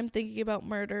of time thinking about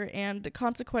murder and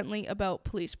consequently about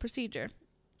police procedure.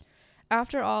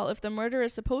 After all, if the murder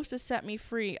is supposed to set me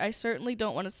free, I certainly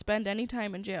don't want to spend any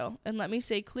time in jail. And let me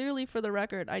say clearly for the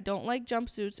record, I don't like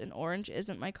jumpsuits and orange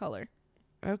isn't my color.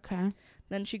 Okay.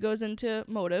 Then she goes into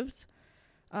motives.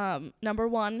 Number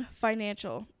 1,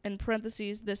 financial. In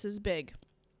parentheses, this is big.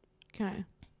 Okay.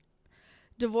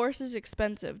 Divorce is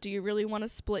expensive. Do you really want to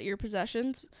split your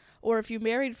possessions? Or if you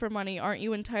married for money, aren't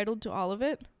you entitled to all of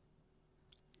it?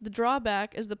 The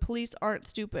drawback is the police aren't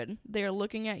stupid. They are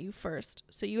looking at you first.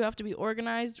 So you have to be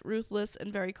organized, ruthless,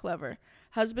 and very clever.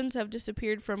 Husbands have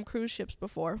disappeared from cruise ships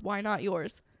before. Why not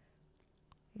yours?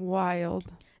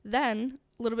 Wild. Then,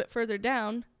 a little bit further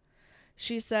down,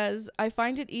 she says, I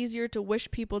find it easier to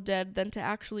wish people dead than to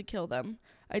actually kill them.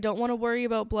 I don't want to worry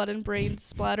about blood and brains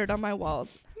splattered on my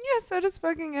walls. Yeah, so does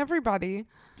fucking everybody.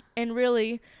 And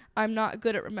really, I'm not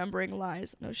good at remembering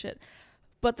lies. No shit.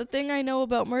 But the thing I know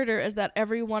about murder is that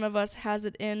every one of us has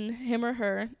it in him or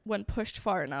her when pushed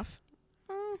far enough.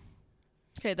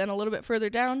 Okay, then a little bit further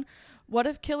down. What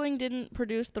if killing didn't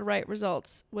produce the right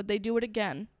results? Would they do it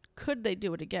again? Could they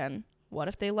do it again? What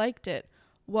if they liked it?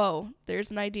 Whoa,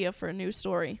 there's an idea for a new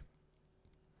story.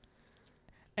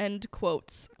 End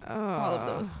quotes. All of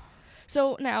those.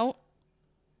 So now,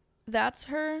 that's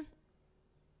her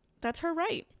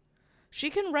right. She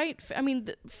can write,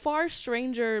 far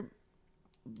stranger,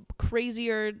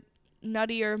 crazier,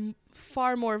 nuttier,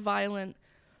 far more violent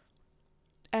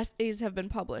essays have been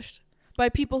published by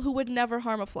people who would never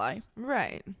harm a fly.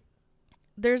 Right.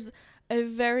 There's a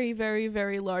very, very,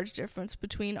 very large difference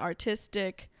between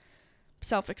artistic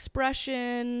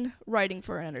self-expression, writing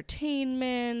for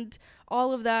entertainment,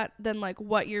 all of that, than like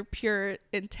what your pure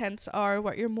intents are,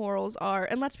 what your morals are.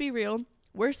 And let's be real,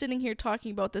 we're sitting here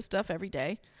talking about this stuff every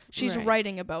day. She's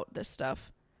writing about this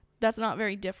stuff. That's not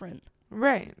very different.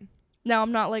 Right. Now,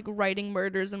 I'm not like writing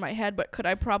murders in my head, but could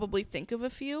I probably think of a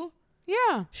few?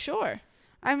 Yeah. Sure.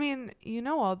 I mean, you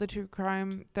know all the true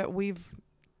crime that we've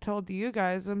told you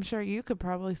guys. I'm sure you could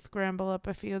probably scramble up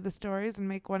a few of the stories and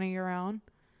make one of your own.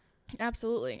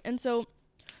 Absolutely. And so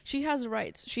she has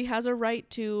rights. She has a right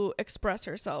to express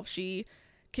herself. She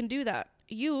can do that.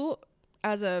 You,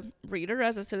 as a reader,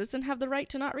 as a citizen, have the right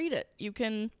to not read it. You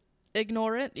can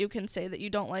ignore it. You can say that you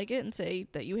don't like it and say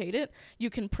that you hate it. You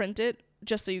can print it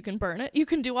just so you can burn it. You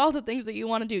can do all the things that you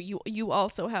want to do. You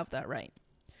also have that right.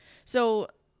 So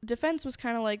defense was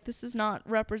kind of like, this is not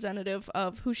representative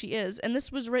of who she is. And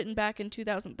this was written back in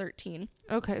 2013.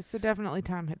 Okay, so definitely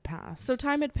time had passed. So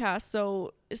time had passed.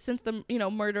 So since the,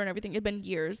 murder and everything, it had been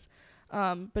years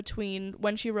between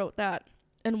when she wrote that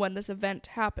and when this event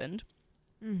happened.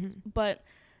 Mm-hmm. But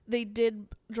they did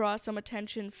draw some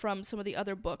attention from some of the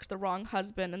other books, The Wrong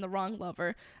Husband and The Wrong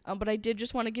Lover. But I did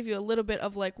just want to give you a little bit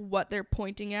of like what they're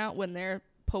pointing at when they're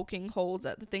poking holes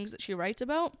at the things that she writes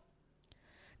about.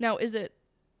 Now, is it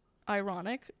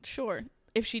ironic? Sure.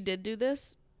 If she did do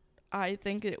this, I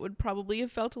think it would probably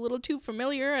have felt a little too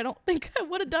familiar. I don't think I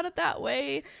would have done it that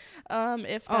way.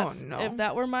 If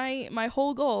that were my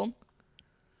whole goal.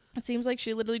 It seems like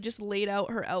she literally just laid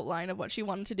out her outline of what she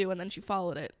wanted to do and then she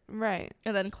followed it. Right.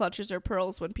 And then clutches her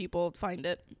pearls when people find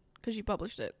it because she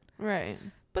published it. Right.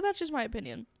 But that's just my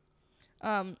opinion.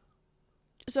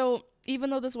 So even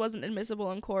though this wasn't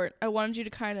admissible in court, I wanted you to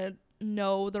kind of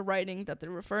know the writing that they're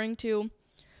referring to.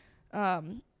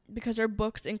 Because her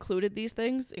books included these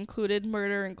things, included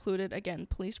murder, included, again,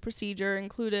 police procedure,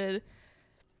 included,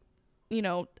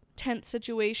 tense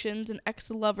situations and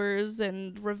ex-lovers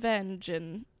and revenge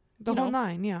and The whole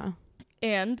nine, yeah.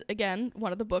 And again,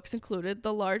 one of the books included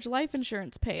the large life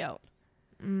insurance payout.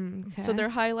 Okay. So they're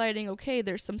highlighting, okay,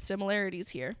 there's some similarities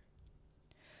here.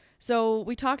 So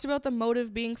we talked about the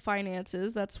motive being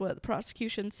finances. That's what the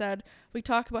prosecution said. We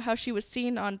talked about how she was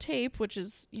seen on tape, which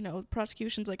is,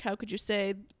 prosecution's like, how could you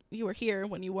say you were here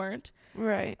when you weren't?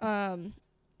 Right.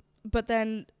 But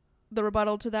then the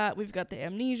rebuttal to that, we've got the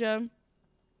amnesia.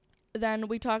 Then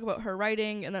we talk about her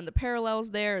writing, and then the parallels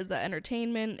there. Is that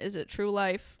entertainment? Is it true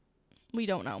life? We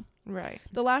don't know. Right.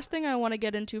 The last thing I want to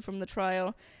get into from the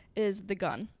trial is the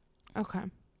gun. Okay.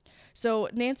 So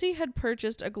Nancy had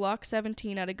purchased a Glock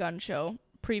 17 at a gun show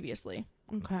previously.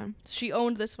 Okay. She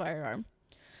owned this firearm.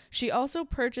 She also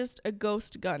purchased a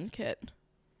ghost gun kit.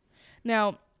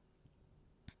 Now,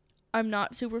 I'm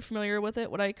not super familiar with it.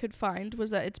 What I could find was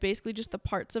that it's basically just the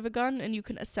parts of a gun, and you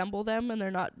can assemble them, and they're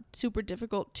not super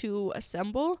difficult to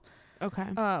assemble. Okay.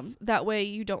 That way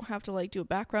you don't have to do a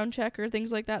background check or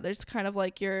things like that. There's kind of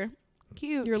your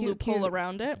loophole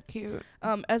around it. Cute.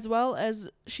 As well as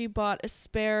she bought a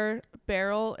spare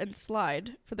barrel and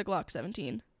slide for the Glock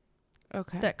 17.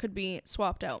 Okay. That could be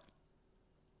swapped out.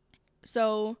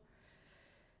 So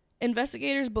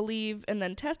investigators believe, and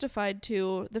then testified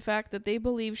to, the fact that they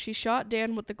believe she shot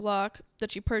Dan with the Glock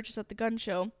that she purchased at the gun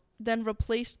show, then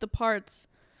replaced the parts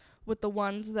with the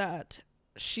ones that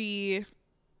she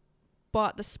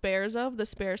bought the spares of, the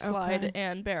spare slide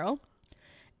and barrel.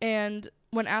 And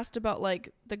when asked about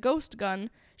the ghost gun,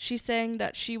 she's saying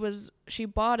that she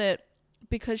bought it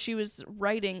because she was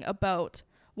writing about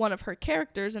one of her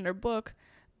characters in her book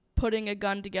putting a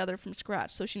gun together from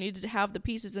scratch. So she needed to have the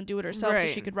pieces and do it herself so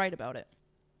she could write about it.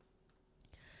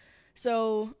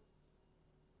 So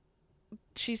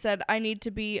she said, I need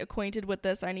to be acquainted with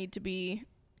this. I need to be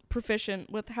proficient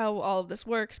with how all of this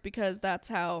works because that's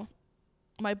how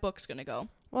my book's going to go.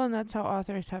 Well, and that's how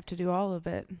authors have to do all of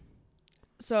it.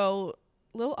 So,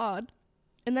 a little odd.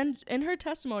 And then in her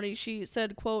testimony, she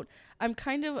said, quote, I'm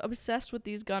kind of obsessed with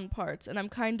these gun parts, and I'm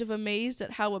kind of amazed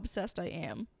at how obsessed I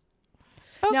am.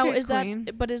 Okay, now, is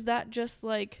that just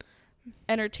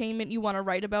entertainment? You want to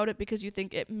write about it because you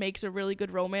think it makes a really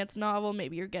good romance novel?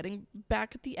 Maybe you're getting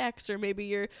back at the ex, or maybe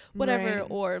you're whatever,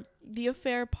 or the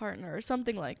affair partner, or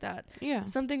something like that. Yeah.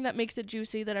 Something that makes it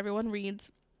juicy that everyone reads.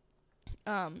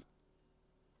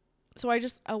 So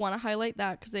I want to highlight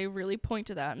that because they really point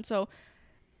to that. And so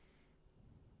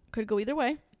could go either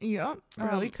way. Yep,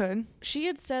 really could. She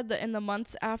had said that in the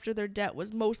months after their debt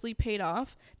was mostly paid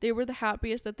off, they were the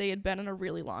happiest that they had been in a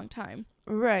really long time.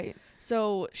 Right.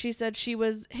 So she said she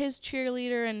was his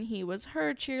cheerleader and he was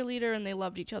her cheerleader and they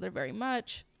loved each other very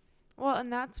much. Well,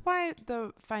 and that's why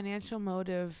the financial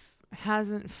motive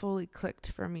hasn't fully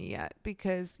clicked for me yet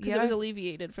because it was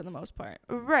alleviated for the most part.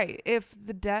 Right. If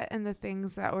the debt and the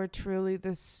things that were truly the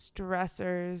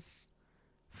stressors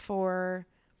for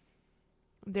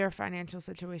their financial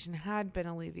situation had been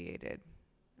alleviated,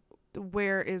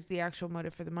 where is the actual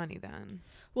motive for the money then?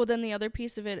 Well, then the other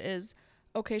piece of it is,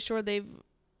 okay, sure, they've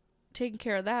taken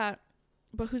care of that,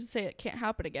 but who's to say it can't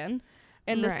happen again?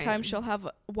 And this time she'll have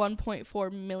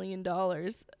 $1.4 million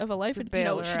of a life. She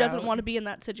doesn't want to be in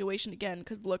that situation again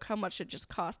because look how much it just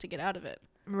cost to get out of it.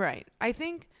 Right. I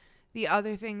think the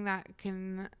other thing that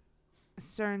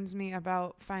concerns me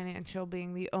about financial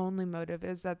being the only motive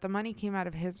is that the money came out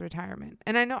of his retirement.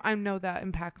 And I know that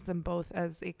impacts them both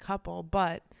as a couple,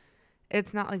 but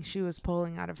it's not like she was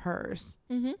pulling out of hers.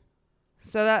 Mm-hmm.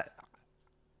 So that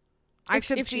I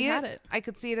could see it. I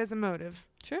could see it as a motive.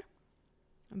 Sure.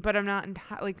 But I'm not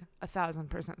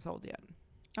 1,000% sold yet.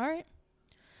 All right.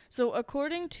 So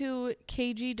according to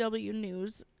KGW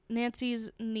News, Nancy's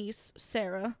niece,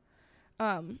 Sarah,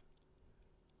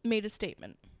 made a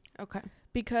statement. Okay.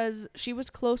 Because she was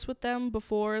close with them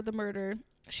before the murder.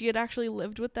 She had actually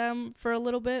lived with them for a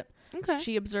little bit. Okay.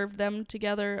 She observed them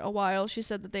together a while. She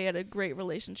said that they had a great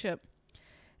relationship.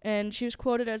 And she was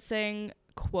quoted as saying,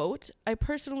 quote, I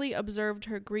personally observed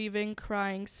her grieving,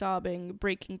 crying, sobbing,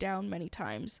 breaking down many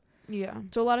times. Yeah.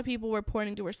 So a lot of people were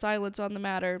pointing to her silence on the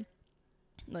matter.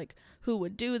 Who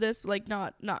would do this?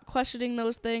 Not questioning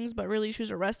those things, but really she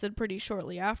was arrested pretty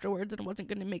shortly afterwards and wasn't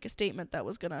going to make a statement that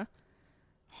was going to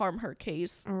harm her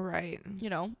case. Right.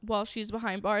 While she's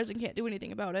behind bars and can't do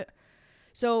anything about it.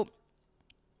 So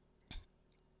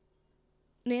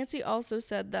Nancy also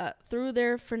said that through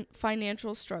their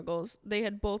financial struggles, they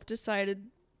had both decided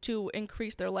to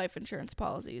increase their life insurance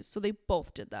policies. So they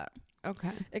both did that.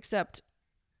 Okay. Except,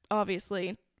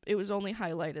 obviously, it was only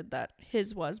highlighted that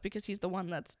his was because he's the one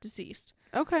that's deceased.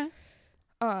 Okay.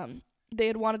 They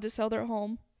had wanted to sell their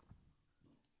home.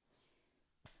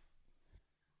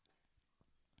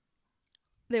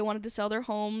 They wanted to sell their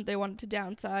home. They wanted to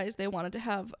downsize. They wanted to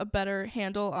have a better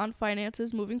handle on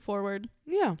finances moving forward.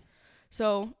 Yeah.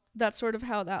 So that's sort of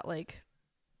how that like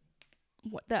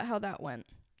how that went.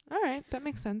 All right, that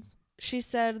makes sense. She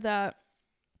said that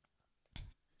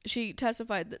she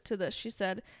testified to this. She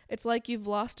said, "It's like you've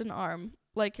lost an arm,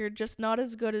 like you're just not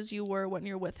as good as you were when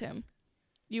you're with him.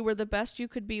 You were the best you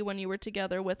could be when you were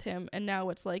together with him, and now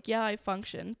it's like, yeah, I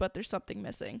function, but there's something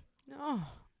missing."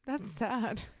 Oh, that's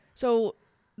sad. So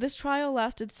this trial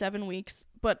lasted 7 weeks,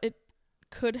 but it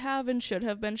could have and should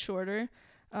have been shorter.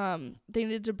 They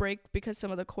needed to break because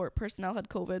some of the court personnel had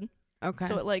COVID. Okay.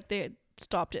 So they had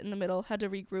stopped it in the middle, had to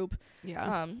regroup.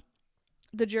 Yeah.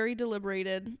 The jury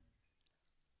deliberated,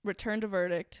 returned a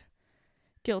verdict,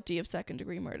 guilty of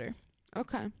second-degree murder.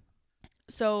 Okay.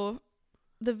 So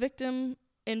the victim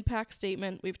impact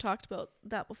statement, we've talked about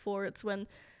that before. It's when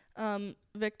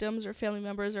victims or family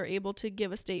members are able to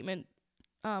give a statement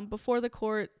before the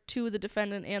court to the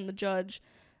defendant and the judge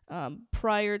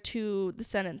prior to the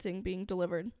sentencing being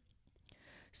delivered.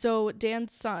 So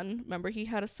Dan's son, remember he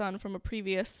had a son from a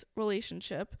previous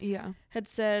relationship, had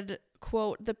said,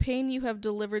 quote, "The pain you have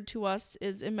delivered to us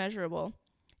is immeasurable.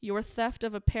 Your theft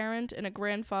of a parent and a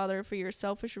grandfather for your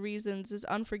selfish reasons is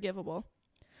unforgivable.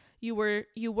 You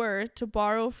were, to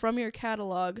borrow from your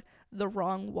catalog, the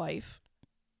wrong wife."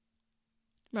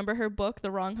 Remember her book,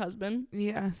 The Wrong Husband?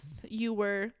 Yes. You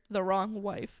were the wrong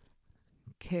wife.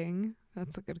 King.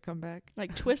 That's a good comeback.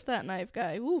 Like, twist that knife,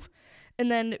 guy. Woo.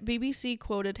 And then BBC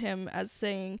quoted him as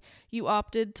saying, "You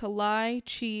opted to lie,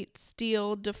 cheat,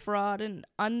 steal, defraud, and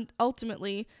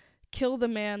ultimately kill the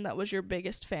man that was your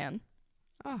biggest fan."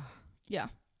 Oh. Yeah.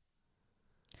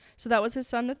 So that was his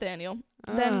son, Nathaniel.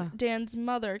 Then Dan's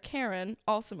mother, Karen,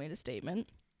 also made a statement.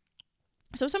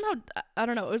 So somehow, I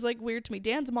don't know, it was like weird to me.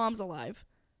 Dan's mom's alive.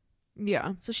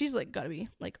 Yeah. So she's like got to be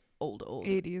like old.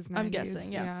 80s, 90s. I'm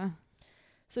guessing, yeah.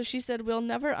 So she said, "We'll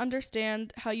never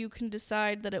understand how you can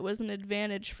decide that it was an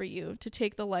advantage for you to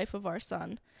take the life of our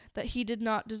son, that he did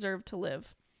not deserve to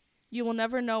live. You will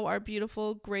never know our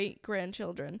beautiful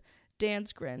great-grandchildren,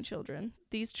 Dan's grandchildren.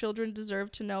 These children deserve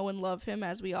to know and love him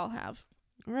as we all have."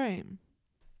 Right.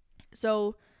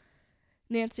 So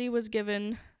Nancy was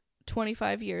given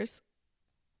 25 years.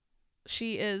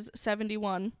 She is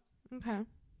 71. Okay.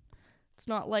 It's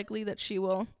not likely that she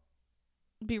will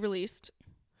be released.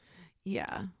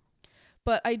 Yeah.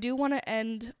 But I do want to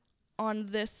end on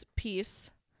this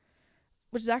piece,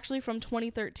 which is actually from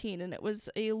 2013, and it was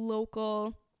a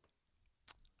local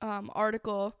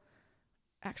article,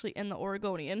 actually in the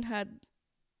Oregonian, had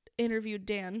interviewed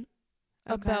Dan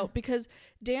about, because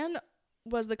Dan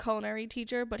was the culinary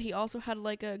teacher, but he also had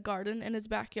like a garden in his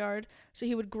backyard, so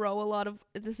he would grow a lot of,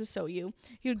 this is so you,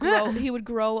 he would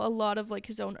grow a lot of like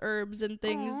his own herbs and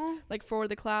things. Aww. Like for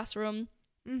the classroom.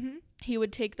 Mm-hmm. He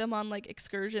would take them on like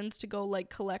excursions to go like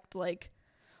collect like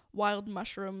wild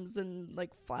mushrooms and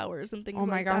like flowers and things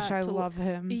like that. Oh my gosh, I love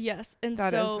him. Yes. And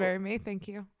that is very me. Thank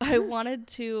you. I wanted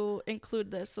to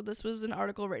include this. So this was an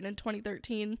article written in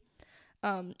 2013.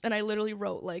 And I literally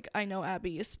wrote like, I know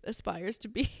Abby aspires to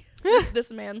be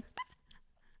this man.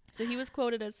 So he was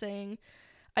quoted as saying,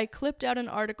 "I clipped out an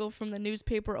article from the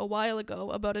newspaper a while ago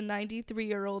about a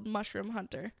 93-year-old mushroom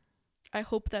hunter. I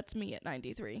hope that's me at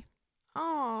 93.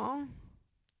 Aw.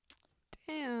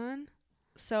 Dan.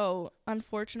 So,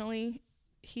 unfortunately,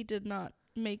 he did not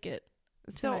make it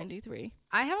to 93.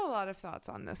 I have a lot of thoughts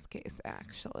on this case,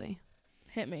 actually.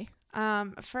 Hit me.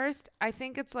 First, I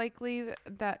think it's likely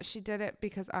that she did it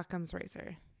because Occam's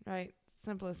razor, right?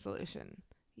 Simplest solution.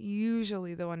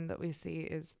 Usually the one that we see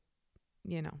is,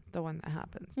 the one that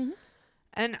happens. Mm-hmm.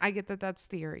 And I get that that's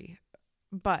theory.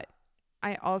 But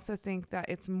I also think that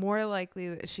it's more likely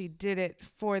that she did it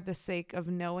for the sake of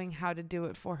knowing how to do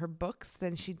it for her books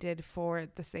than she did for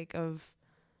the sake of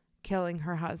killing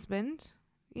her husband.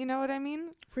 You know what I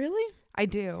mean? Really? I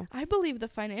do. I believe the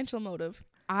financial motive.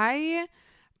 I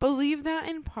believe that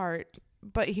in part,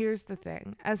 but here's the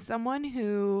thing. As someone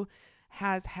who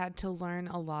has had to learn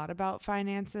a lot about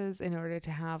finances in order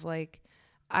to have, like,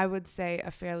 I would say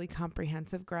a fairly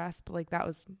comprehensive grasp, like that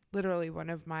was literally one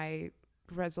of my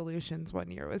resolutions one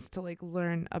year, was to like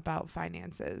learn about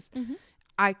finances. Mm-hmm.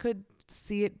 I could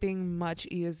see it being much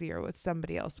easier with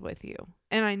somebody else with you.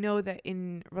 And I know that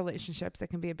in relationships it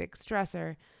can be a big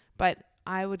stressor, but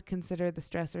I would consider the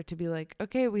stressor to be like,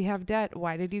 okay, we have debt.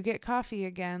 Why did you get coffee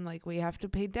again? Like, we have to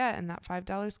pay debt, and that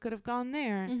 $5 could have gone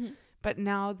there. Mm-hmm. But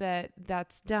now that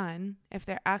that's done, if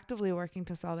they're actively working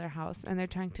to sell their house and they're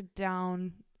trying to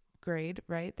downgrade,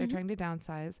 right? They're mm-hmm. trying to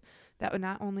downsize. That would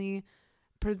not only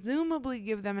presumably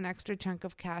give them an extra chunk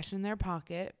of cash in their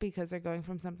pocket because they're going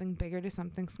from something bigger to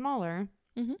something smaller,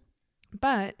 mm-hmm.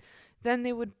 But then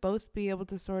they would both be able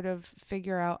to sort of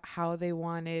figure out how they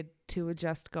wanted to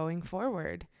adjust going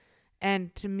forward.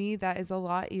 And to me, that is a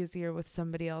lot easier with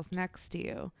somebody else next to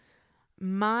you.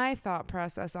 My thought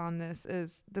process on this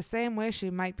is the same way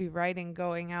she might be writing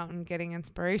going out and getting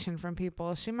inspiration from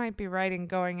people. She might be writing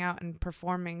going out and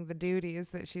performing the duties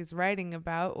that she's writing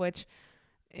about, which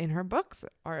in her books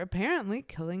are apparently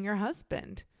killing your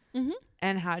husband. Mm-hmm.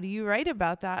 And how do you write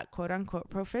about that, quote unquote,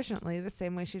 proficiently, the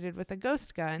same way she did with a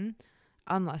ghost gun,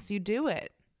 unless you do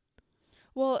it?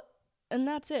 Well, and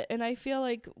that's it. And I feel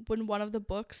like when one of the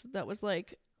books that was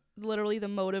like literally the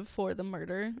motive for the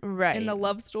murder in the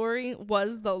love story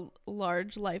was the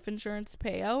large life insurance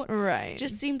payout,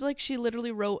 just seemed like she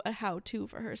literally wrote a how-to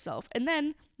for herself. And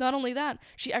then not only that,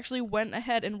 she actually went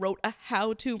ahead and wrote a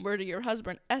how to murder your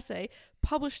husband essay,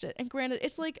 published it, and granted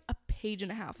it's like a page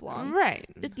and a half long.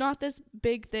 It's not this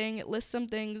big thing. It lists some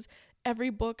things.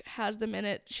 Every book has them in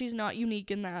it. She's not unique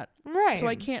in that. So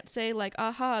I can't say like,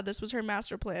 aha, this was her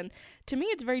master plan. To me,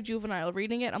 it's very juvenile.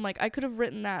 Reading it, I'm like, I could have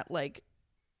written that like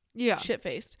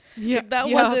shit-faced. Like, that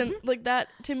wasn't like that.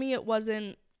 To me, it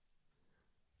wasn't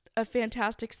a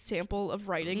fantastic sample of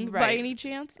writing by any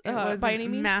chance. It wasn't by any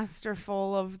means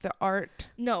masterful of the art.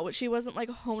 No, she wasn't like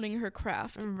honing her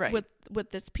craft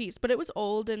with this piece. But it was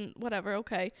old and whatever.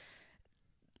 Okay.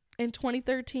 In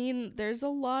 2013, there's a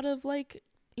lot of like,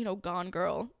 you know, Gone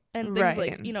Girl and things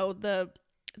like, you know,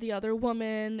 the Other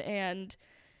Woman and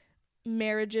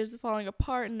marriages falling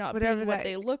apart and not being what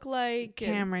they look like.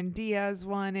 Cameron Diaz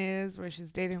one is where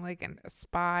she's dating like a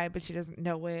spy, but she doesn't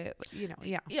know it. You know,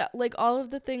 yeah, like all of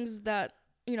the things that,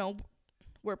 you know,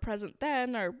 were present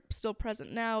then are still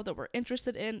present now that we're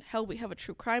interested in. Hell, we have a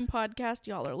true crime podcast.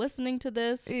 Y'all are listening to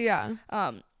this. Yeah.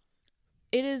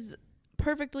 It is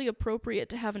perfectly appropriate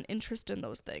to have an interest in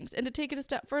those things and to take it a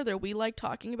step further. We like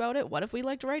talking about it. What if we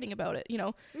liked writing about it? You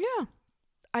know. Yeah.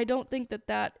 I don't think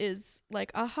that is like,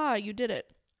 aha, you did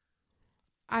it.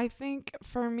 I think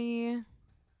for me,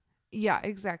 yeah,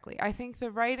 exactly. I think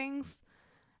the writings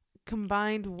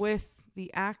combined with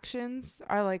the actions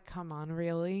are like, come on,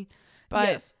 really? But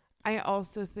yes. I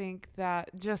also think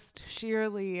that just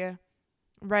sheerly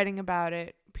writing about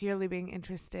it, purely being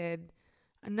interested,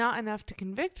 not enough to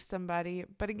convict somebody.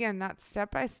 But again, that's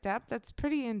step by step. That's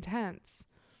pretty intense.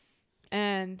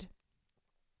 And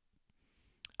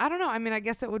I don't know. I mean, I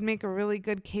guess it would make a really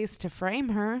good case to frame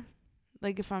her.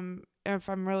 Like if I'm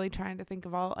really trying to think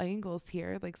of all angles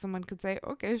here, like someone could say,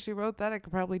 okay, she wrote that. I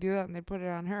could probably do that. And they put it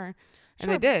on her.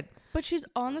 And they did. But she's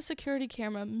on the security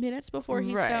camera minutes before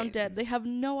he's found dead. They have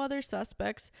no other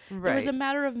suspects. It was a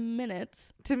matter of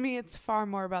minutes. To me, it's far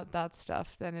more about that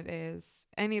stuff than it is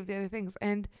any of the other things.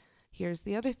 And here's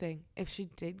the other thing. If she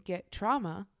did get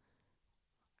trauma,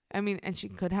 I mean, and she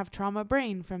could have trauma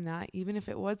brain from that, even if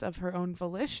it was of her own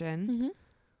volition. Mm-hmm.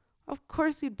 Of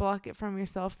course, you'd block it from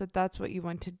yourself that that's what you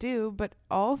want to do. But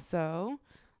also,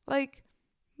 like,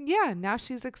 yeah, now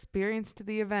she's experienced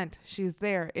the event. She's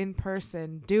there in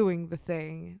person doing the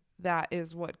thing. That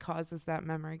is what causes that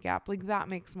memory gap. Like, that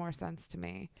makes more sense to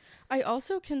me. I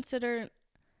also consider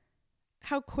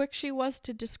how quick she was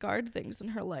to discard things in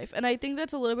her life. And I think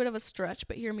that's a little bit of a stretch,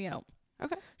 but hear me out.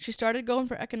 Okay. She started going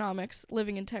for economics,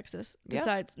 living in Texas.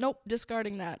 Decides, nope,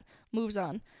 discarding that. Moves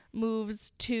on.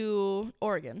 Moves to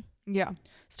Oregon. Yeah.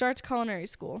 Starts culinary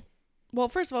school. Well,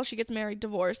 first of all, she gets married,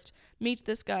 divorced, meets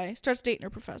this guy, starts dating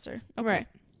her professor. Okay. Right.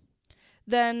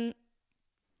 Then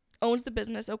owns the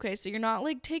business. Okay, so you're not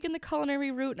like taking the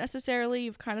culinary route necessarily.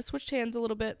 You've kind of switched hands a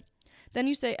little bit. Then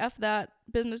you say, F that,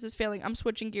 business is failing. I'm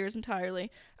switching gears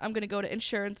entirely. I'm going to go to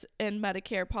insurance and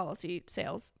Medicare policy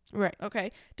sales. Right.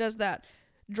 Okay. Does that.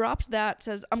 Drops that,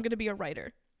 says, I'm going to be a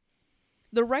writer.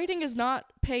 The writing is not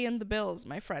paying the bills,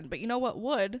 my friend. But you know what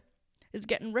would? Is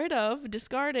getting rid of,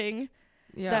 discarding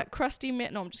that crusty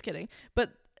man. No, I'm just kidding.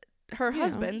 But her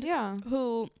husband,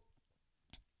 who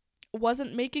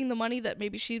wasn't making the money that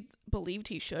maybe she believed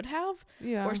he should have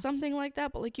or something like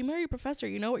that. But like, you marry a professor,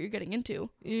 you know what you're getting into.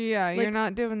 Yeah, like, you're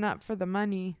not doing that for the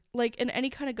money. Like in any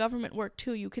kind of government work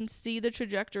too, you can see the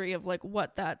trajectory of like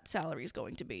what that salary is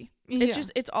going to be.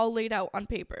 It's all laid out on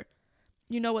paper.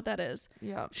 You know what that is.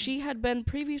 Yeah. She had been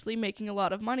previously making a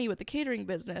lot of money with the catering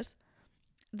business.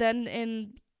 Then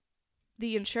in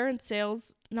the insurance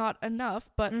sales, not enough,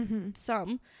 but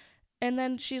some. And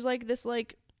then she's like this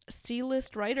like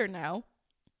C-list writer now.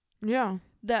 Yeah.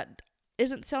 That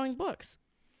isn't selling books.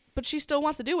 But she still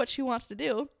wants to do what she wants to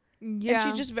do. Yeah. And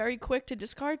she's just very quick to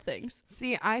discard things.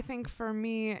 See, I think for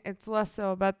me, it's less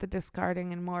so about the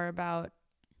discarding and more about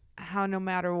how no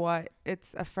matter what,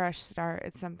 it's a fresh start.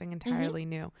 It's something entirely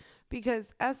new.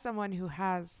 Because as someone who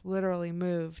has literally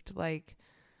moved like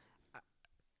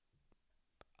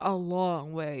a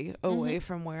long way away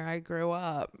from where I grew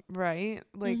up, right?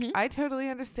 Like, I totally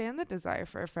understand the desire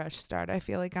for a fresh start. I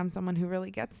feel like I'm someone who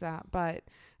really gets that. But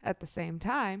at the same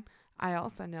time, I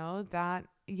also know that,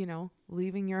 you know,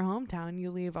 leaving your hometown, you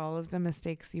leave all of the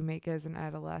mistakes you make as an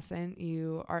adolescent.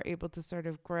 You are able to sort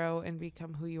of grow and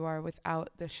become who you are without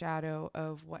the shadow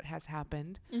of what has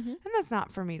happened. And that's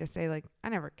not for me to say, like, I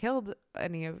never killed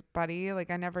anybody. Like,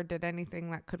 I never did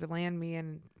anything that could land me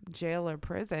in jail or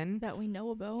prison. That we know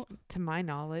about. To my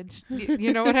knowledge.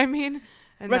 You know what I mean?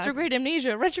 And retrograde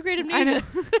amnesia. I know.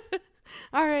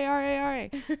 All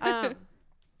right.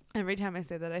 Every time I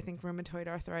say that, I think rheumatoid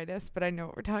arthritis, but I know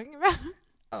what we're talking about.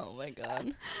 Oh my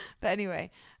God. But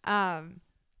anyway, like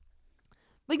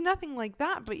nothing like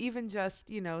that, but even just,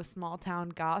 you know, small town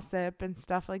gossip and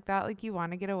stuff like that. Like, you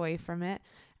want to get away from it.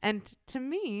 And to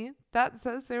me, that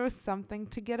says there was something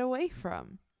to get away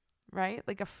from, right?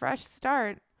 Like a fresh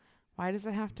start. Why does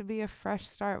it have to be a fresh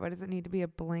start? Why does it need to be a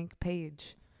blank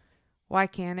page? Why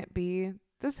can't it be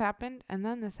this happened and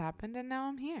then this happened and now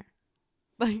I'm here?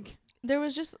 Like, there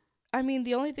was just, I mean,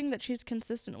 the only thing that she's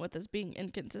consistent with is being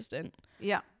inconsistent.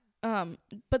 Yeah.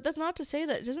 But that's not to say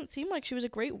that it doesn't seem like she was a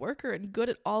great worker and good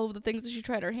at all of the things that she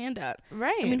tried her hand at.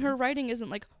 Right. I mean, her writing isn't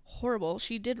like horrible.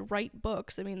 She did write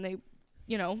books. I mean, they,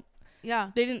 you know,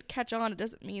 they didn't catch on. It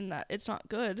doesn't mean that it's not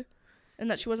good and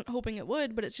that she wasn't hoping it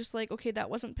would, but it's just like, okay, that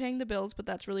wasn't paying the bills, but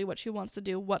that's really what she wants to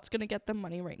do. What's going to get them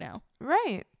money right now?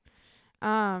 Right.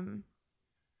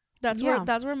 That's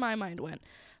where my mind went.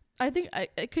 I think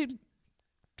it could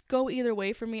go either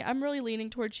way for me. I'm really leaning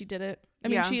towards she did it. I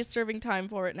mean, she is serving time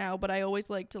for it now, but I always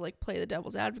like to like play the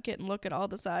devil's advocate and look at all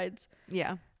the sides.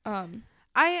 Yeah.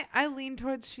 I lean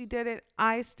towards she did it.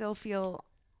 I still feel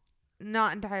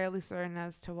not entirely certain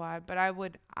as to why, but I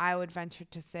would venture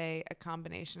to say a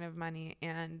combination of money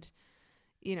and,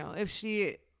 you know, if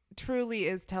she truly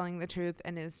is telling the truth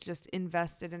and is just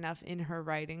invested enough in her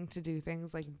writing to do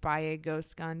things like buy a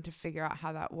ghost gun to figure out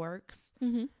how that works.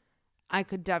 I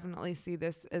could definitely see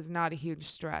this as not a huge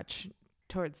stretch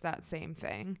towards that same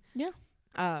thing. Yeah.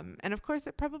 And of course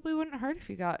it probably wouldn't hurt if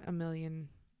you got $1 million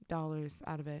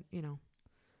out of it, you know.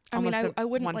 I mean, I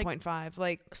wouldn't 1.5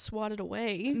 like swat it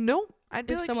away. Nope. I'd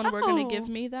be if like, someone were going to give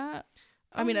me that.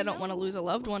 I mean, I don't want to lose a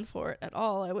loved one for it at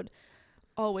all. I would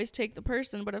always take the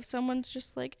person, but if someone's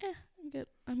just like,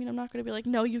 I'm not going to be like,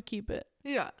 no, you keep it.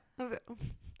 Yeah.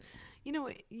 You know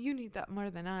what? You need that more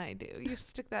than I do. You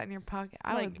stick that in your pocket.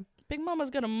 Big Mama's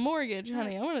got a mortgage,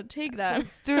 honey. I want to take that. Some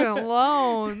student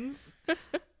loans.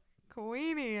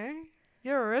 Queenie, eh?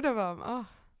 Get rid of them. Oh.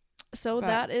 So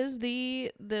that is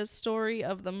the story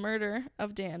of the murder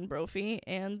of Dan Brophy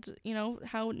and, you know,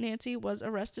 how Nancy was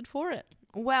arrested for it.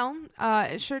 Well,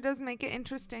 it sure does make it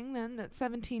interesting then that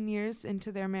 17 years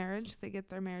into their marriage, they get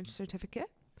their marriage certificate.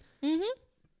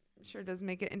 Sure does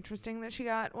make it interesting that she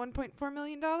got $1.4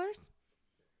 million.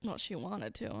 Well, she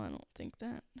wanted to. I don't think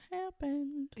that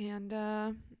happened.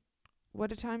 And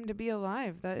what a time to be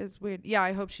alive. That is weird. Yeah,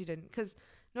 I hope she didn't. Because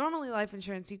normally life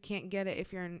insurance, you can't get it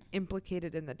if you're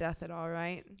implicated in the death at all,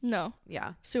 right? No.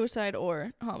 Yeah. Suicide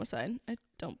or homicide, I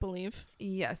don't believe.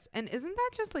 Yes. And isn't that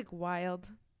just like wild?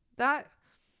 That,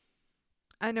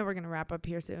 I know we're going to wrap up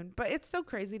here soon, but it's so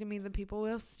crazy to me that people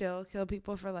will still kill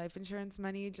people for life insurance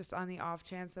money just on the off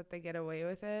chance that they get away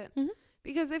with it.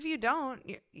 Because if you don't,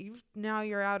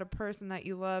 you're out a person that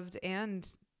you loved and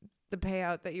the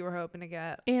payout that you were hoping to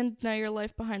get. And now your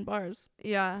life behind bars.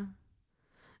 Yeah.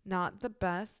 Not the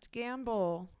best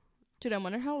gamble. Dude, I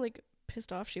wonder how, like,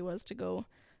 pissed off she was to go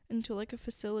into, like, a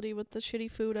facility with the shitty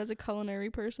food as a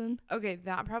culinary person. Okay,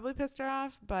 that probably pissed her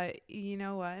off, but you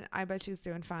know what? I bet she's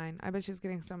doing fine. I bet she's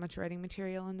getting so much writing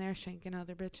material in there, shanking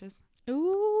other bitches.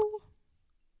 Ooh.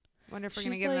 Wonder if we're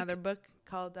going to get another book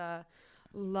called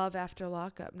Love After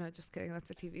Lockup. No, just kidding. That's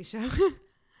a TV show.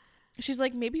 She's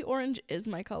like, maybe orange is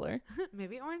my color.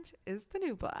 Maybe orange is the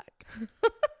new black.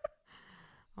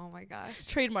 Oh my gosh.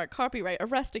 Trademark, copyright,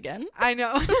 arrest again. I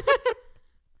know.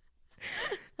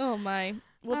 Oh my.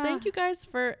 Well, thank you guys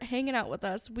for hanging out with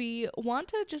us. We want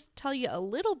to just tell you a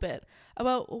little bit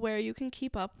about where you can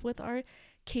keep up with our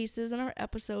cases and our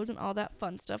episodes and all that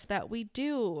fun stuff that we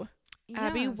do. Yes.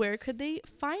 Abby, where could they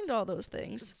find all those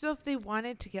things? So if they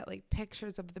wanted to get like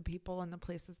pictures of the people and the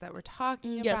places that we're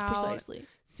talking about. Yes, precisely.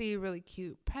 See really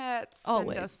cute pets.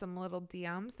 Always. Send us some little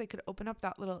DMs. They could open up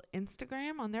that little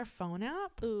Instagram on their phone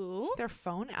app. Ooh. Their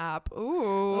phone app.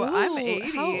 Ooh, I'm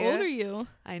 80. How old are you?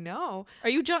 I know. Are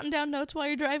you jotting down notes while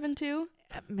you're driving too?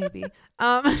 Maybe.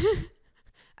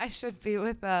 I should be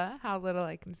with how little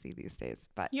I can see these days.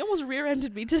 But You almost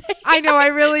rear-ended me today. I know I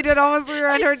really did almost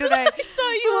rear-end her today. I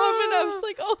saw you humming. I was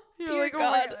like, oh, You're dear like,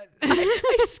 God. oh my God.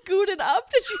 I scooted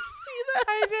up. Did you see that?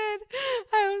 I did.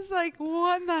 I was like,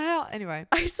 what in the hell? Anyway.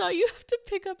 I saw you have to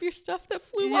pick up your stuff that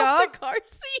flew Yup. off the car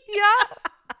seat. Yeah.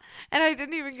 And I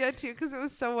didn't even get to because it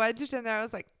was so wedged in there. I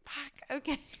was like, fuck,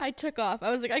 okay. I took off. I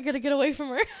was like, I gotta get away from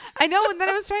her. I know. And then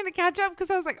I was trying to catch up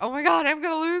because I was like, oh my God, I'm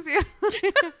going to lose you.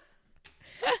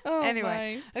 Oh,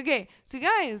 Anyway. my. Okay. So,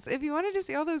 guys, if you wanted to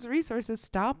see all those resources,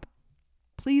 stop.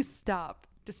 Please stop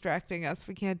distracting us.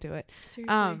 We can't do it.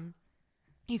 Seriously.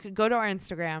 You could go to our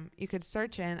Instagram. You could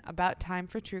search in About Time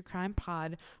for True Crime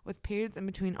Pod with periods in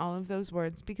between all of those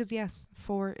words because, yes,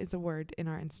 4 is a word in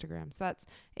our Instagram. So that's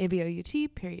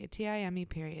ABOUT period TIME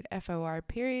period FOR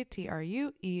period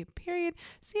TRUE period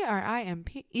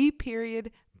CRIMPE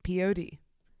period POD.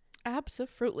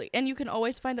 Absolutely. And you can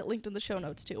always find it linked in the show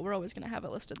notes, too. We're always going to have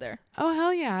it listed there. Oh,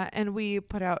 hell yeah. And we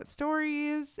put out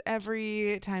stories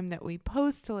every time that we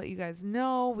post to let you guys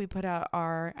know. We put out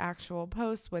our actual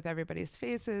posts with everybody's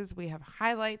faces. We have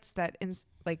highlights that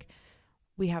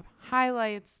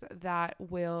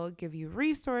will give you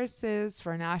resources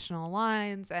for national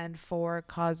lines and for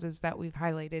causes that we've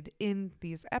highlighted in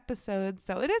these episodes.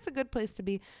 So it is a good place to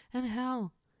be. And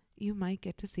hell, you might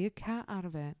get to see a cat out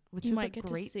of it, which is a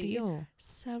great deal.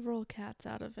 Several cats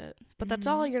out of it. But that's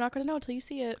all. You're not going to know until you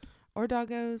see it. Or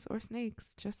doggos or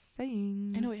snakes. Just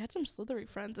saying. I know we had some slithery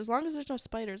friends. As long as there's no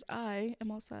spiders, I am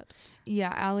all set.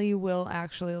 Yeah, Allie will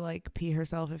actually pee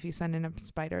herself if you send in a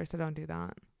spider, so don't do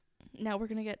that. Now we're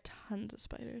going to get tons of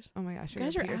spiders. Oh my gosh, You you're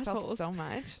guys going to are pee yourself assholes. so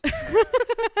much.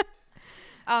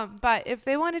 But if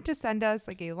they wanted to send us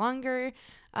a longer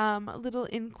little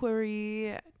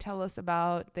inquiry, tell us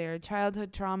about their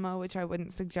childhood trauma, which I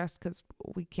wouldn't suggest because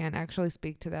we can't actually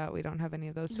speak to that. We don't have any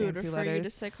of those We would fancy refer you to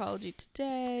letters. Psychology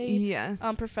Today. Yes.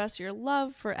 Profess your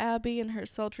love for Abby and her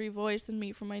sultry voice and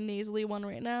me for my nasally one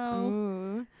right now.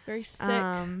 Ooh. Very sick.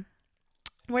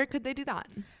 Where could they do that?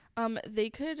 They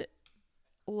could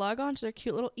log on to their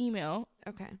cute little email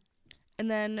Okay.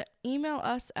 and then email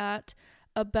us at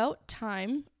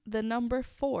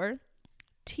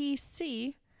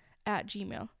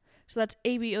abouttime4tc@gmail. So that's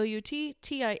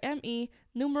ABOUTTIME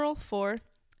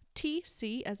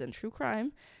 4TC as in true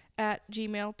crime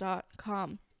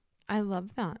 @gmail.com. I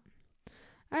love that.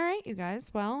 All right, you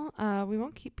guys. Well, we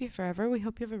won't keep you forever. We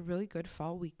hope you have a really good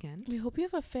fall weekend. We hope you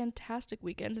have a fantastic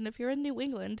weekend. And if you're in New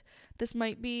England, this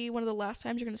might be one of the last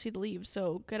times you're going to see the leaves.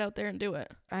 So get out there and do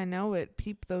it. I know it.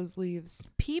 Peep those leaves.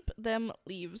 Peep them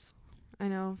leaves. I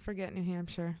know. Forget New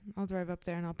Hampshire. I'll drive up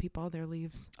there and I'll peep all their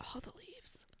leaves. All the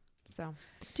leaves. So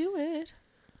Do it.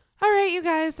 all right, you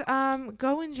guys.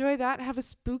 Go enjoy that. Have a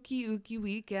spooky ooky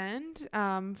weekend.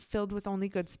 Filled with only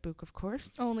good spook, of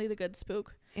course. Only the good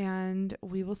spook. And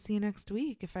we will see you next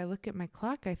week. If I look at my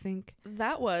clock, I think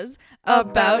That was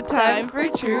About Time for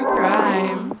True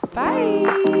Crime. Bye.